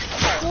me.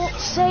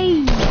 What?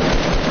 Save!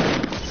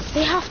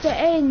 They have to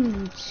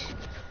end.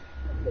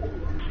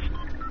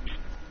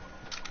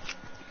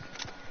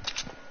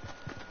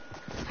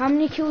 How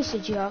many kills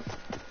did you have?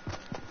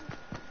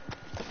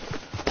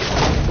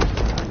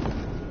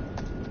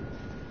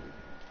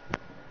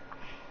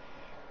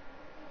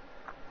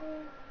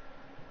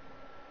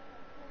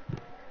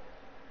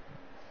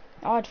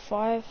 I had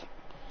 5.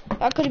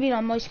 That could have been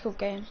our most killed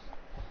game.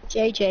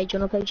 JJ, do you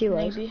wanna play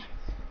duos? Maybe.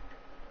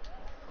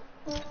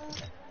 Wait,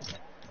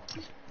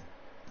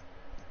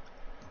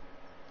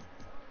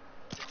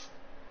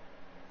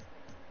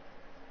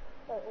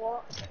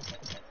 what?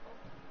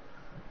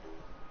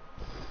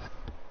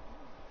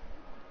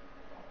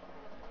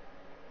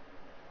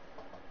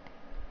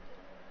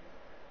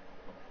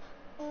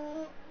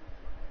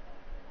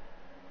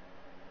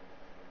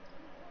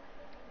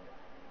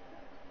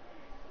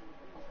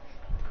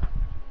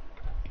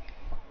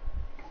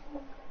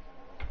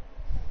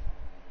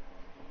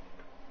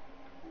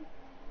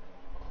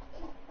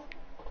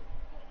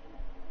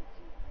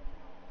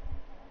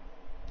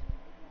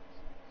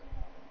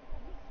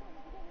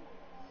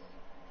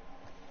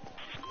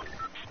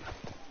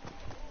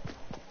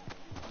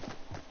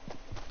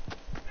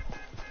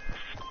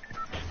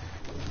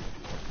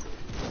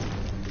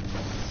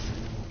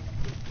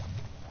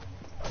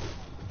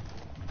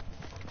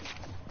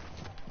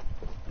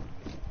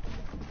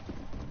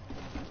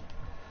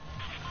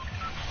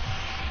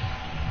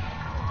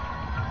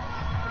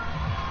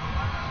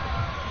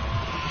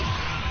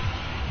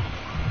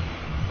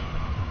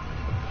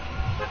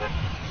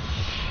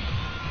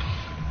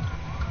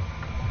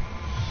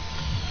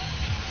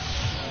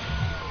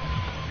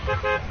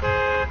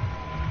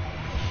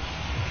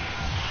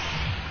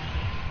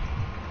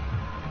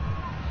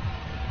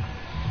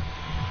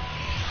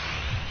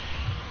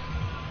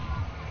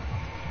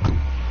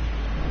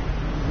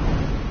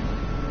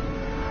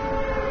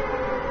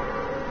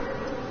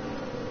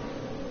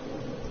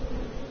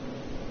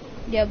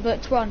 Yeah,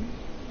 but one.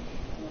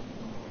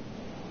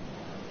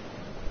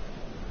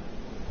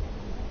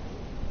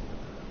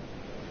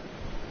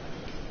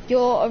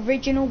 Your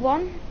original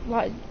one,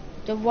 like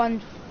the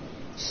one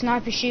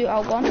sniper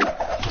shootout one.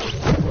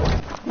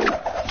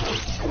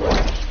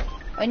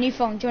 A new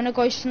phone. Do you wanna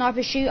go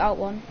sniper shootout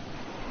one?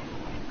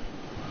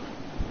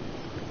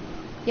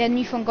 Yeah,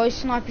 new phone. Go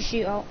sniper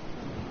shootout.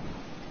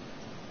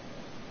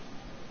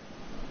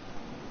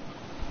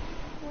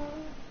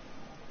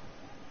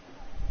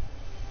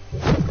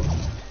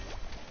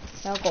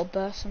 Yeah, I got a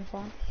burst. I'm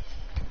fine.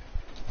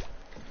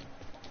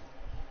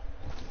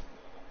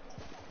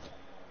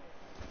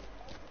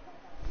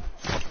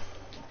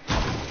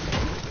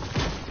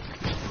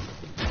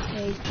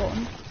 Yeah, he's got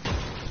him.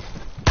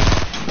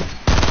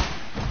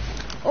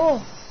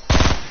 Oh!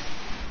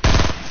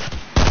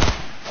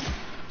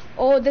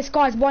 Oh, this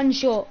guy's one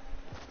shot.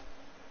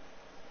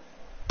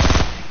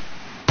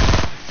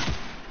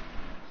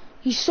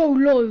 He's so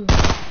low.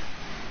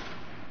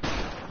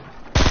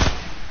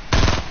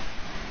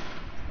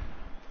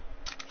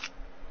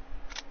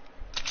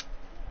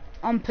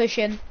 I'm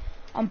pushing.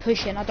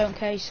 I don't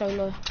care, he's so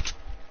low.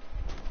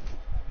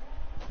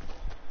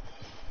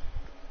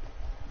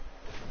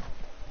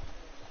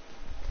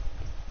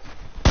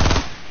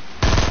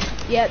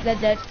 Yeah, they're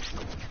dead.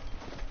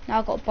 Now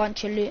I've got a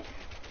bunch of loot.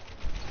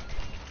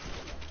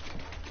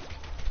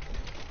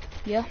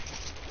 Yeah.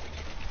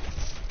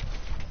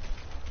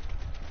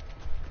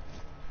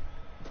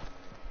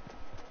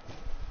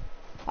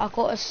 I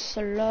got a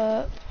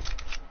slurp.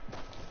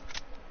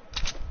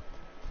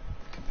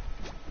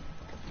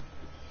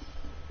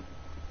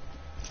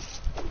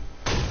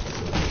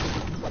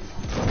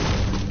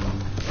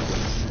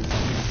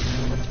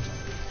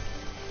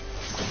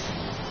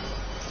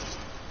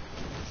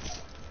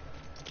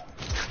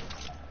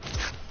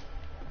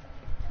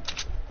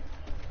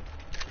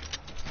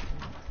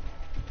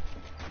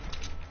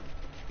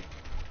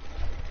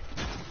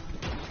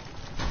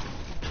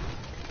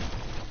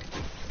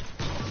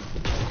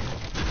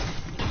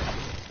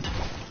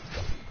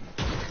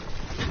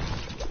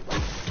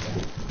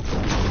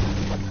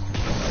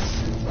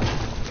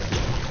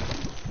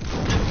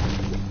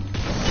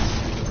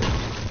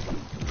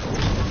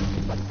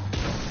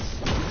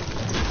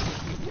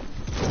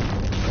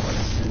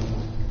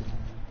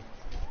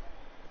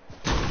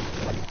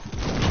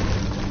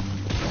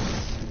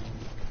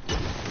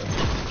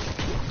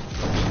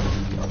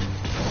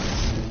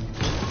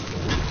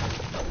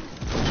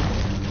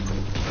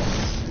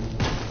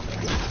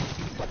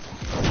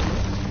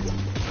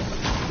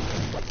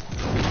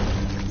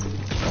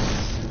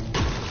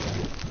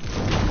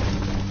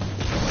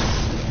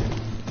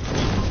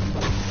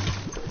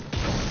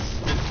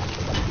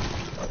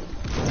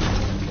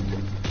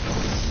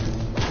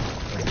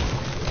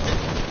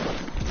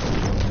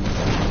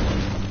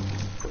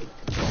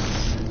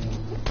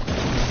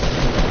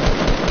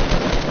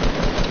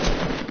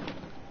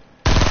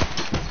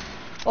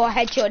 Oh, I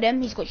headshot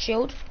him, he's got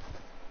shield.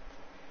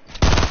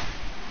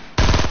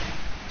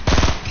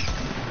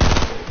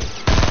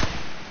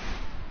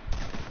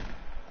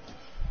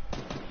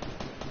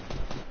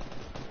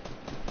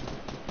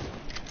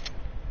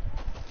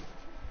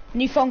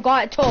 New phone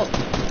guy at top.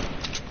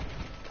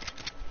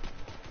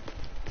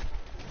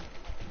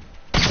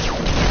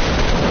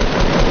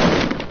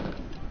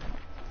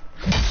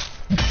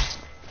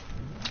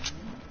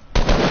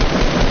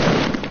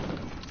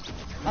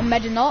 I'm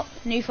medding up,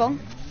 new phone.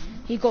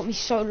 He got me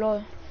so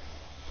low.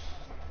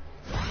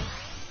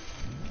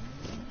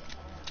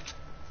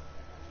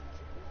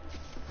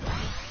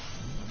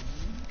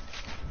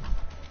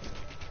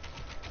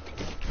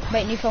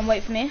 Wait, new phone,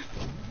 wait for me.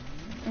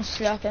 And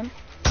slap him.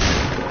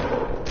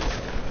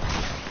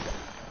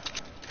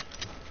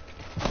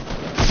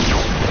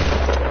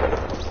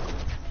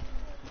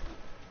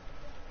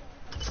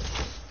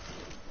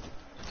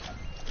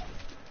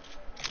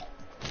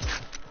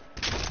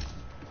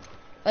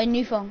 Wait,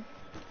 new phone.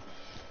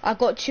 I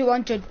got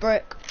 200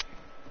 brick.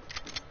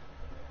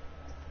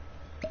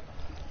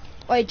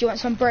 Wait, do you want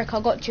some brick? I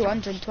got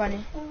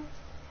 220.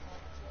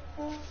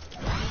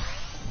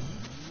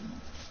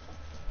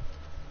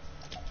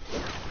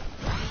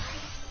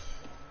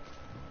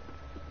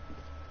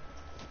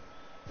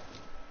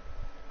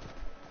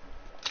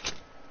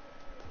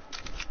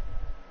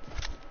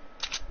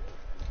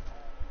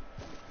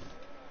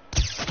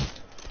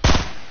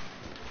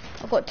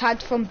 I got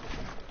tagged from...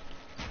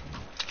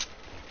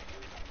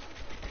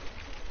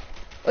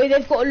 Oh,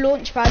 they've got a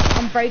launch pad.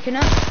 I'm breaking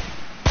it.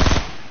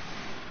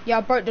 Yeah,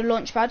 I broke the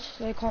launch pad,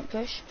 so they can't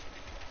push.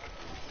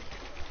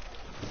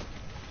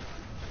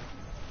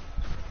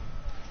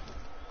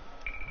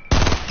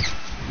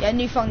 Yeah,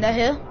 new phone, they're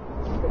here.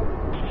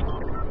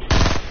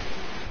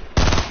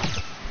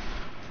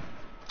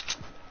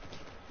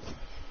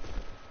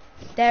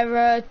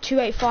 They're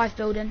 285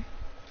 building.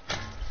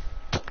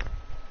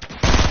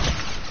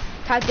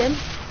 Tagged him.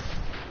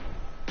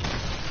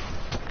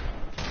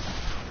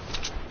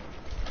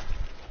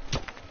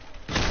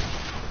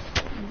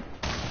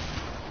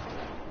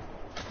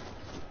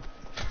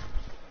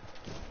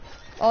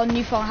 Oh,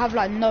 new phone, I have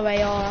like no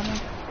AR ammo.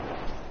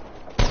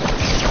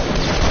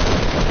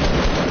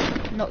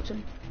 Knocked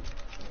him.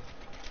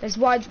 There's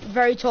wide,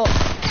 very top.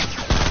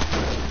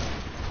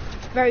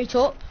 Very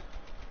top.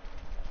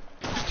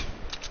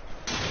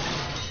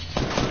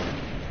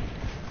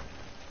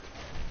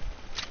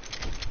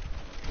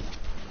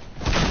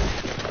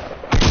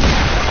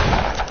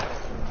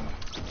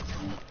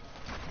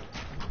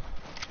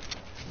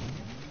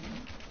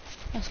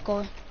 Let's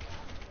go.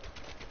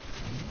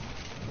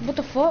 What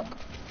the fuck?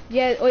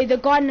 Yeah, oi, the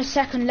guy in the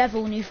second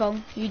level, new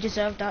phone. You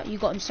deserve that. You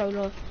got him so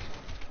low.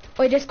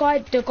 Oi, this guy,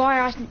 the guy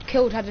I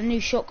killed had a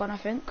new shotgun, I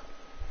think.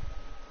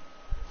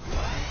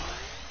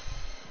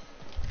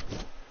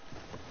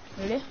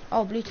 Really?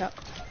 Oh, blue tack.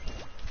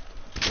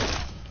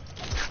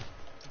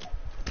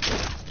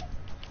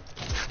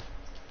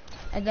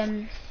 And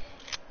then...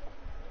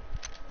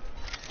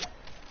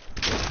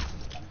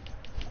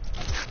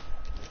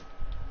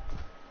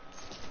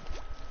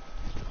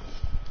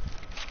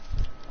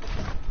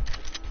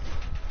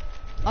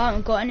 I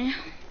haven't got any.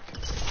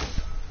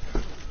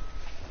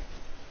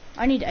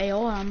 I need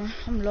AR ammo.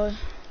 I'm low.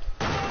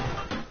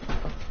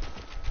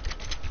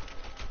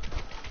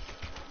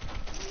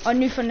 I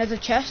knew from there's a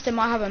chest. They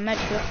might have a med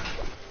kit.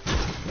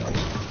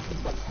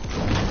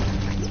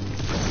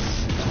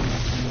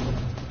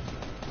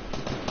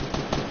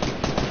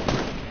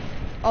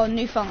 Oh,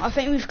 new phone. I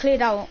think we've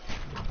cleared out.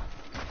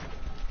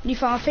 New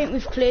phone. I think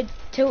we've cleared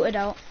tilted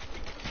out.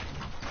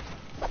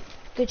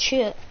 Good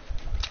shit.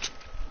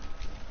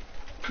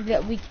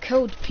 That we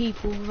killed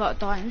people without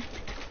dying.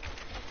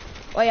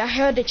 Oh yeah, I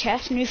heard the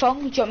chest, new phone.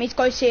 Do you want me to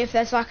go see if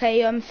there's like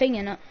a thing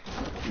in it?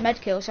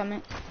 Medkit or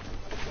something.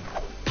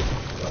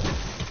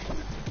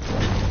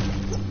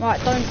 Right,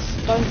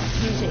 don't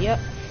use it yet.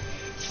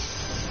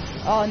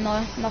 Oh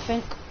no,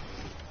 nothing.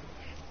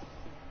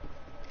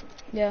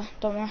 Yeah,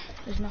 don't worry,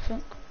 there's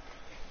nothing.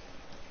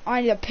 I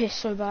need a piss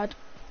so bad.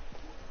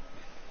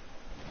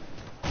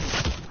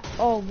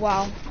 Oh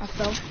wow, I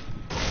fell.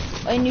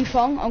 A new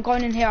phone, I'm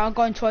going in here, I'll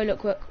go in toilet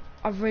quick.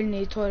 I really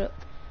need a toilet.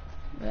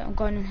 Yeah, I'm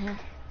going in here.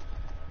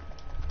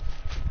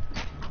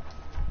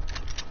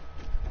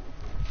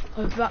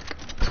 I'll be back.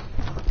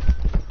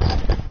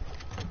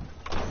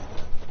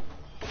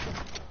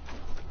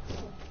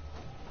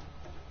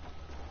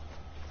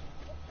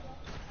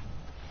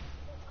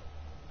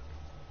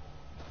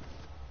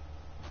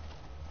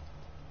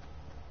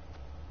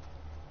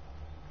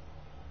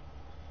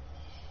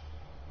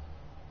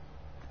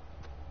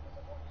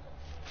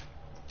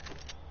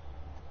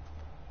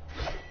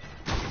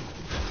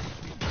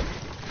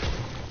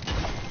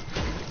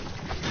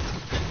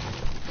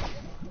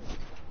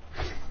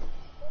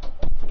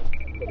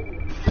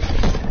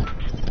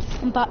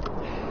 I'm back.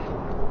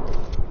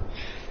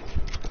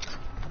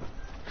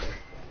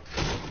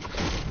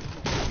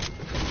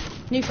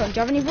 New phone, do you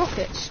have any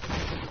rockets?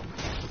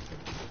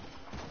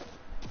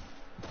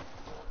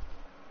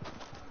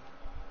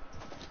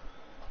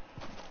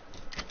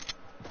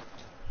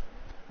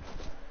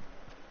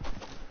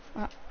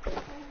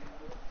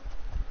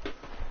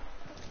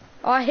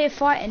 Oh, I hear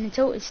fighting and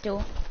tilted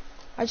still.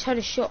 I just heard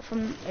a shot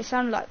from, it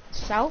sounded like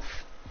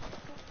south,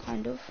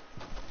 kind of.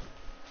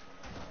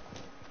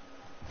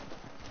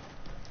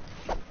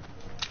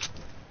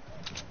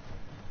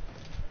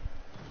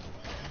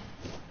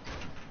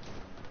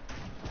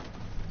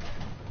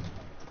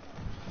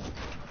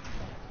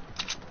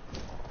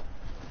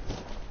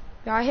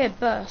 Yeah, I hear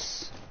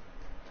bursts.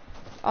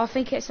 I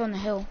think it's on the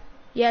hill.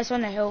 Yeah, it's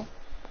on the hill.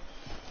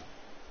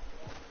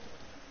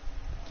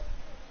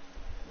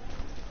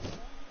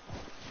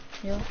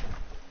 Yeah.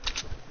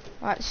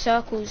 Right,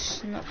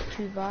 circle's not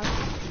too bad.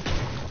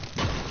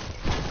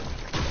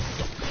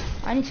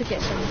 I need to get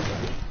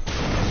some.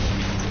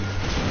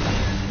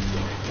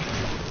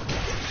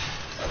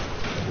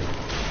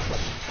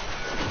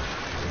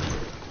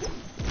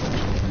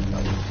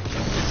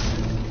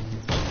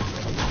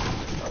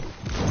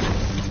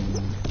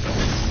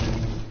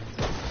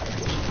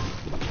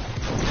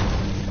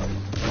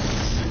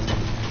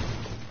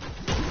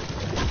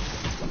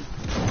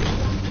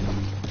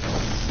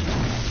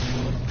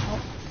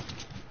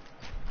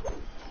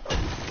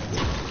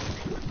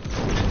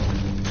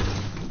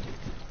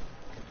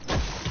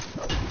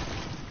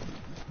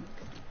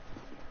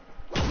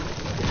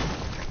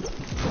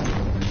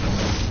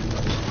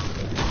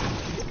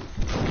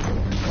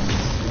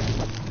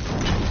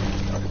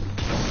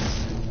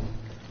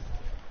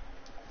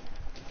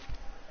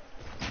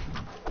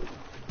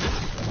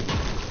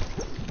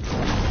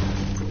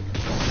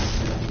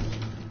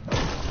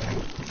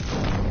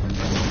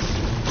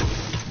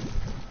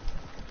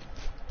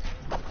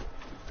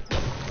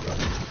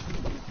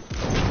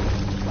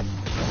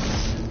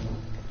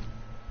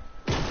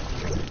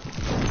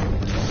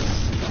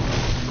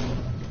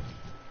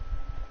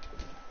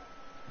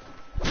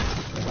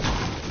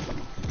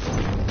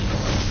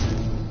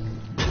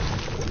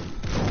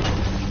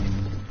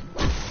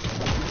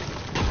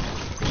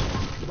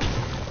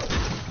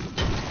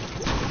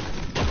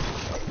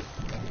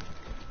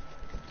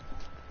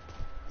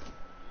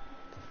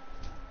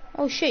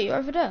 Oh shit, you're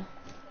over there.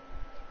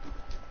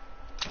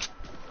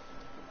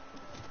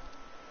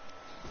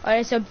 Oh,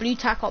 there's a blue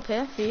tack up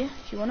here for you,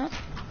 if you want it.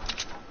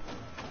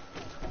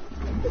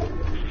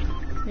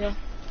 Yeah.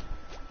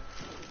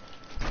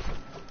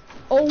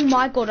 Oh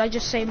my god, I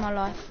just saved my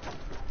life.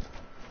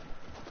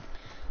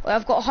 Well,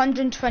 I've got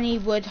 120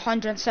 wood,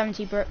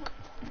 170 brick.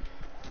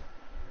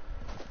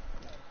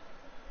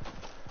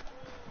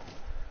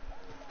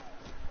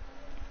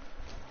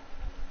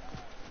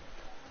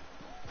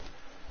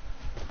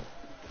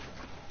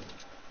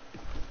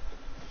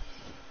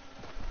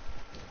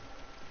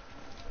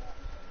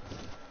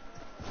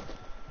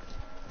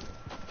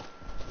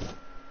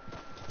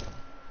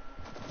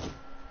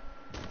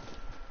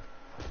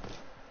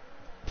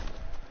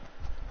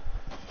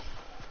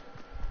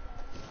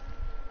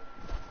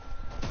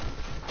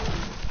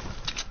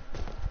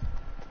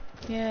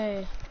 Yeah,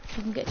 you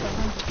can get to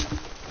 100.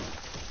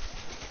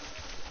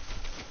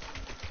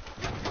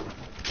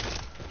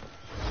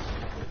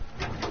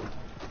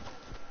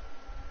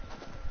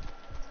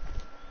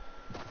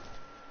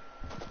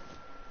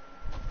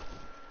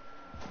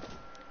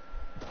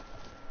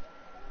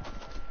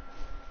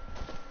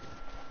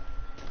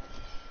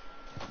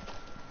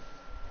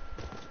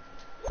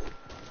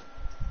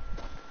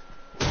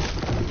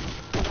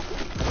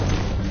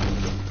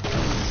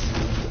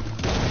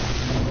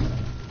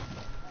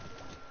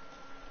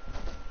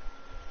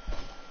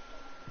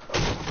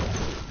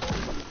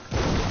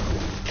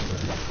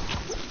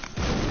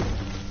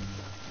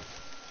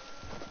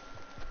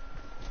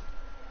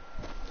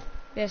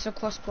 There's a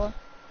crossbow.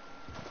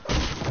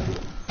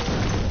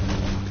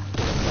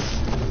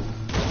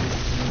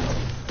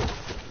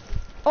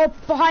 Oh,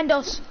 behind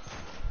us!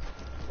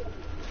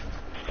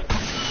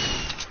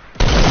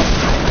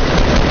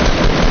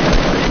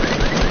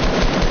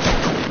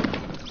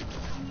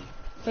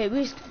 Wait,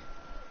 where's...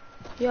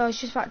 Yeah, I was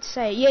just about to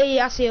say.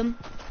 Yeah, I see him.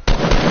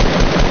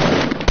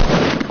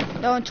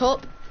 They're on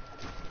top.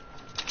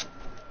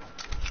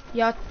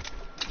 Yeah,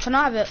 can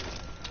I have it?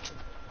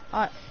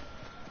 Alright.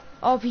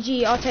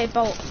 RPG, I'll take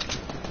bolt.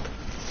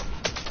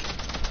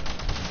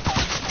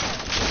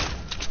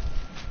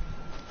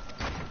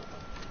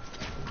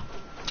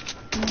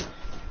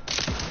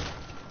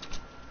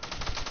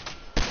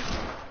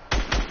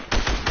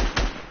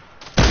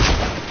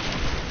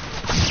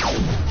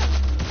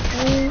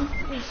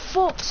 Oh,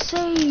 fuck's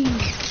sake!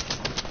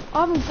 I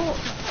haven't got...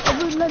 I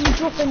wouldn't let me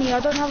drop any, I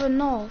don't have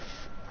enough.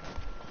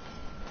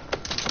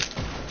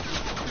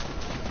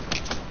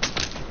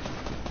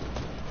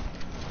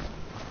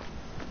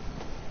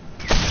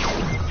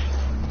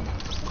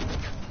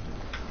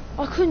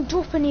 I couldn't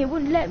drop any, it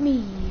wouldn't let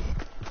me.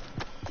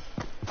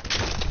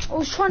 I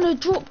was trying to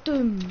drop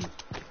them.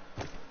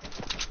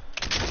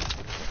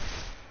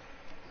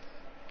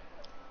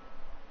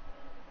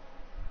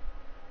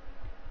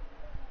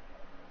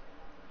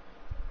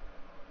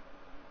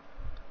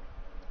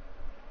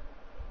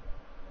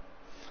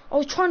 I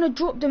was trying to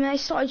drop them and they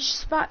started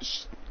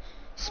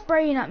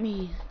spraying at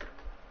me.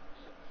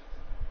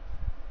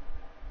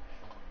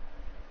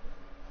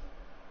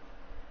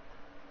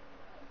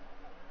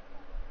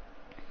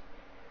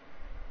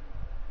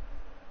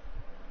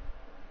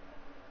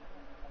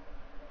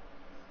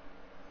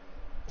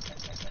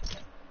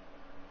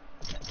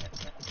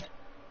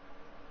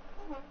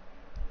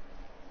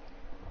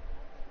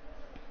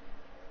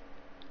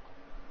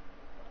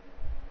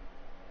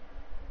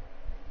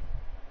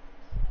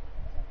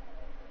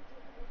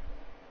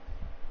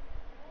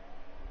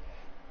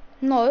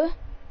 No.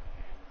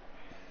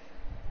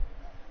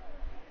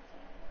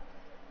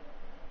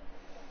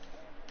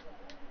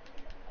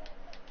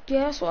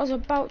 Yeah, that's what I was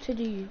about to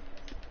do.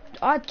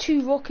 I had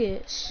 2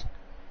 rockets.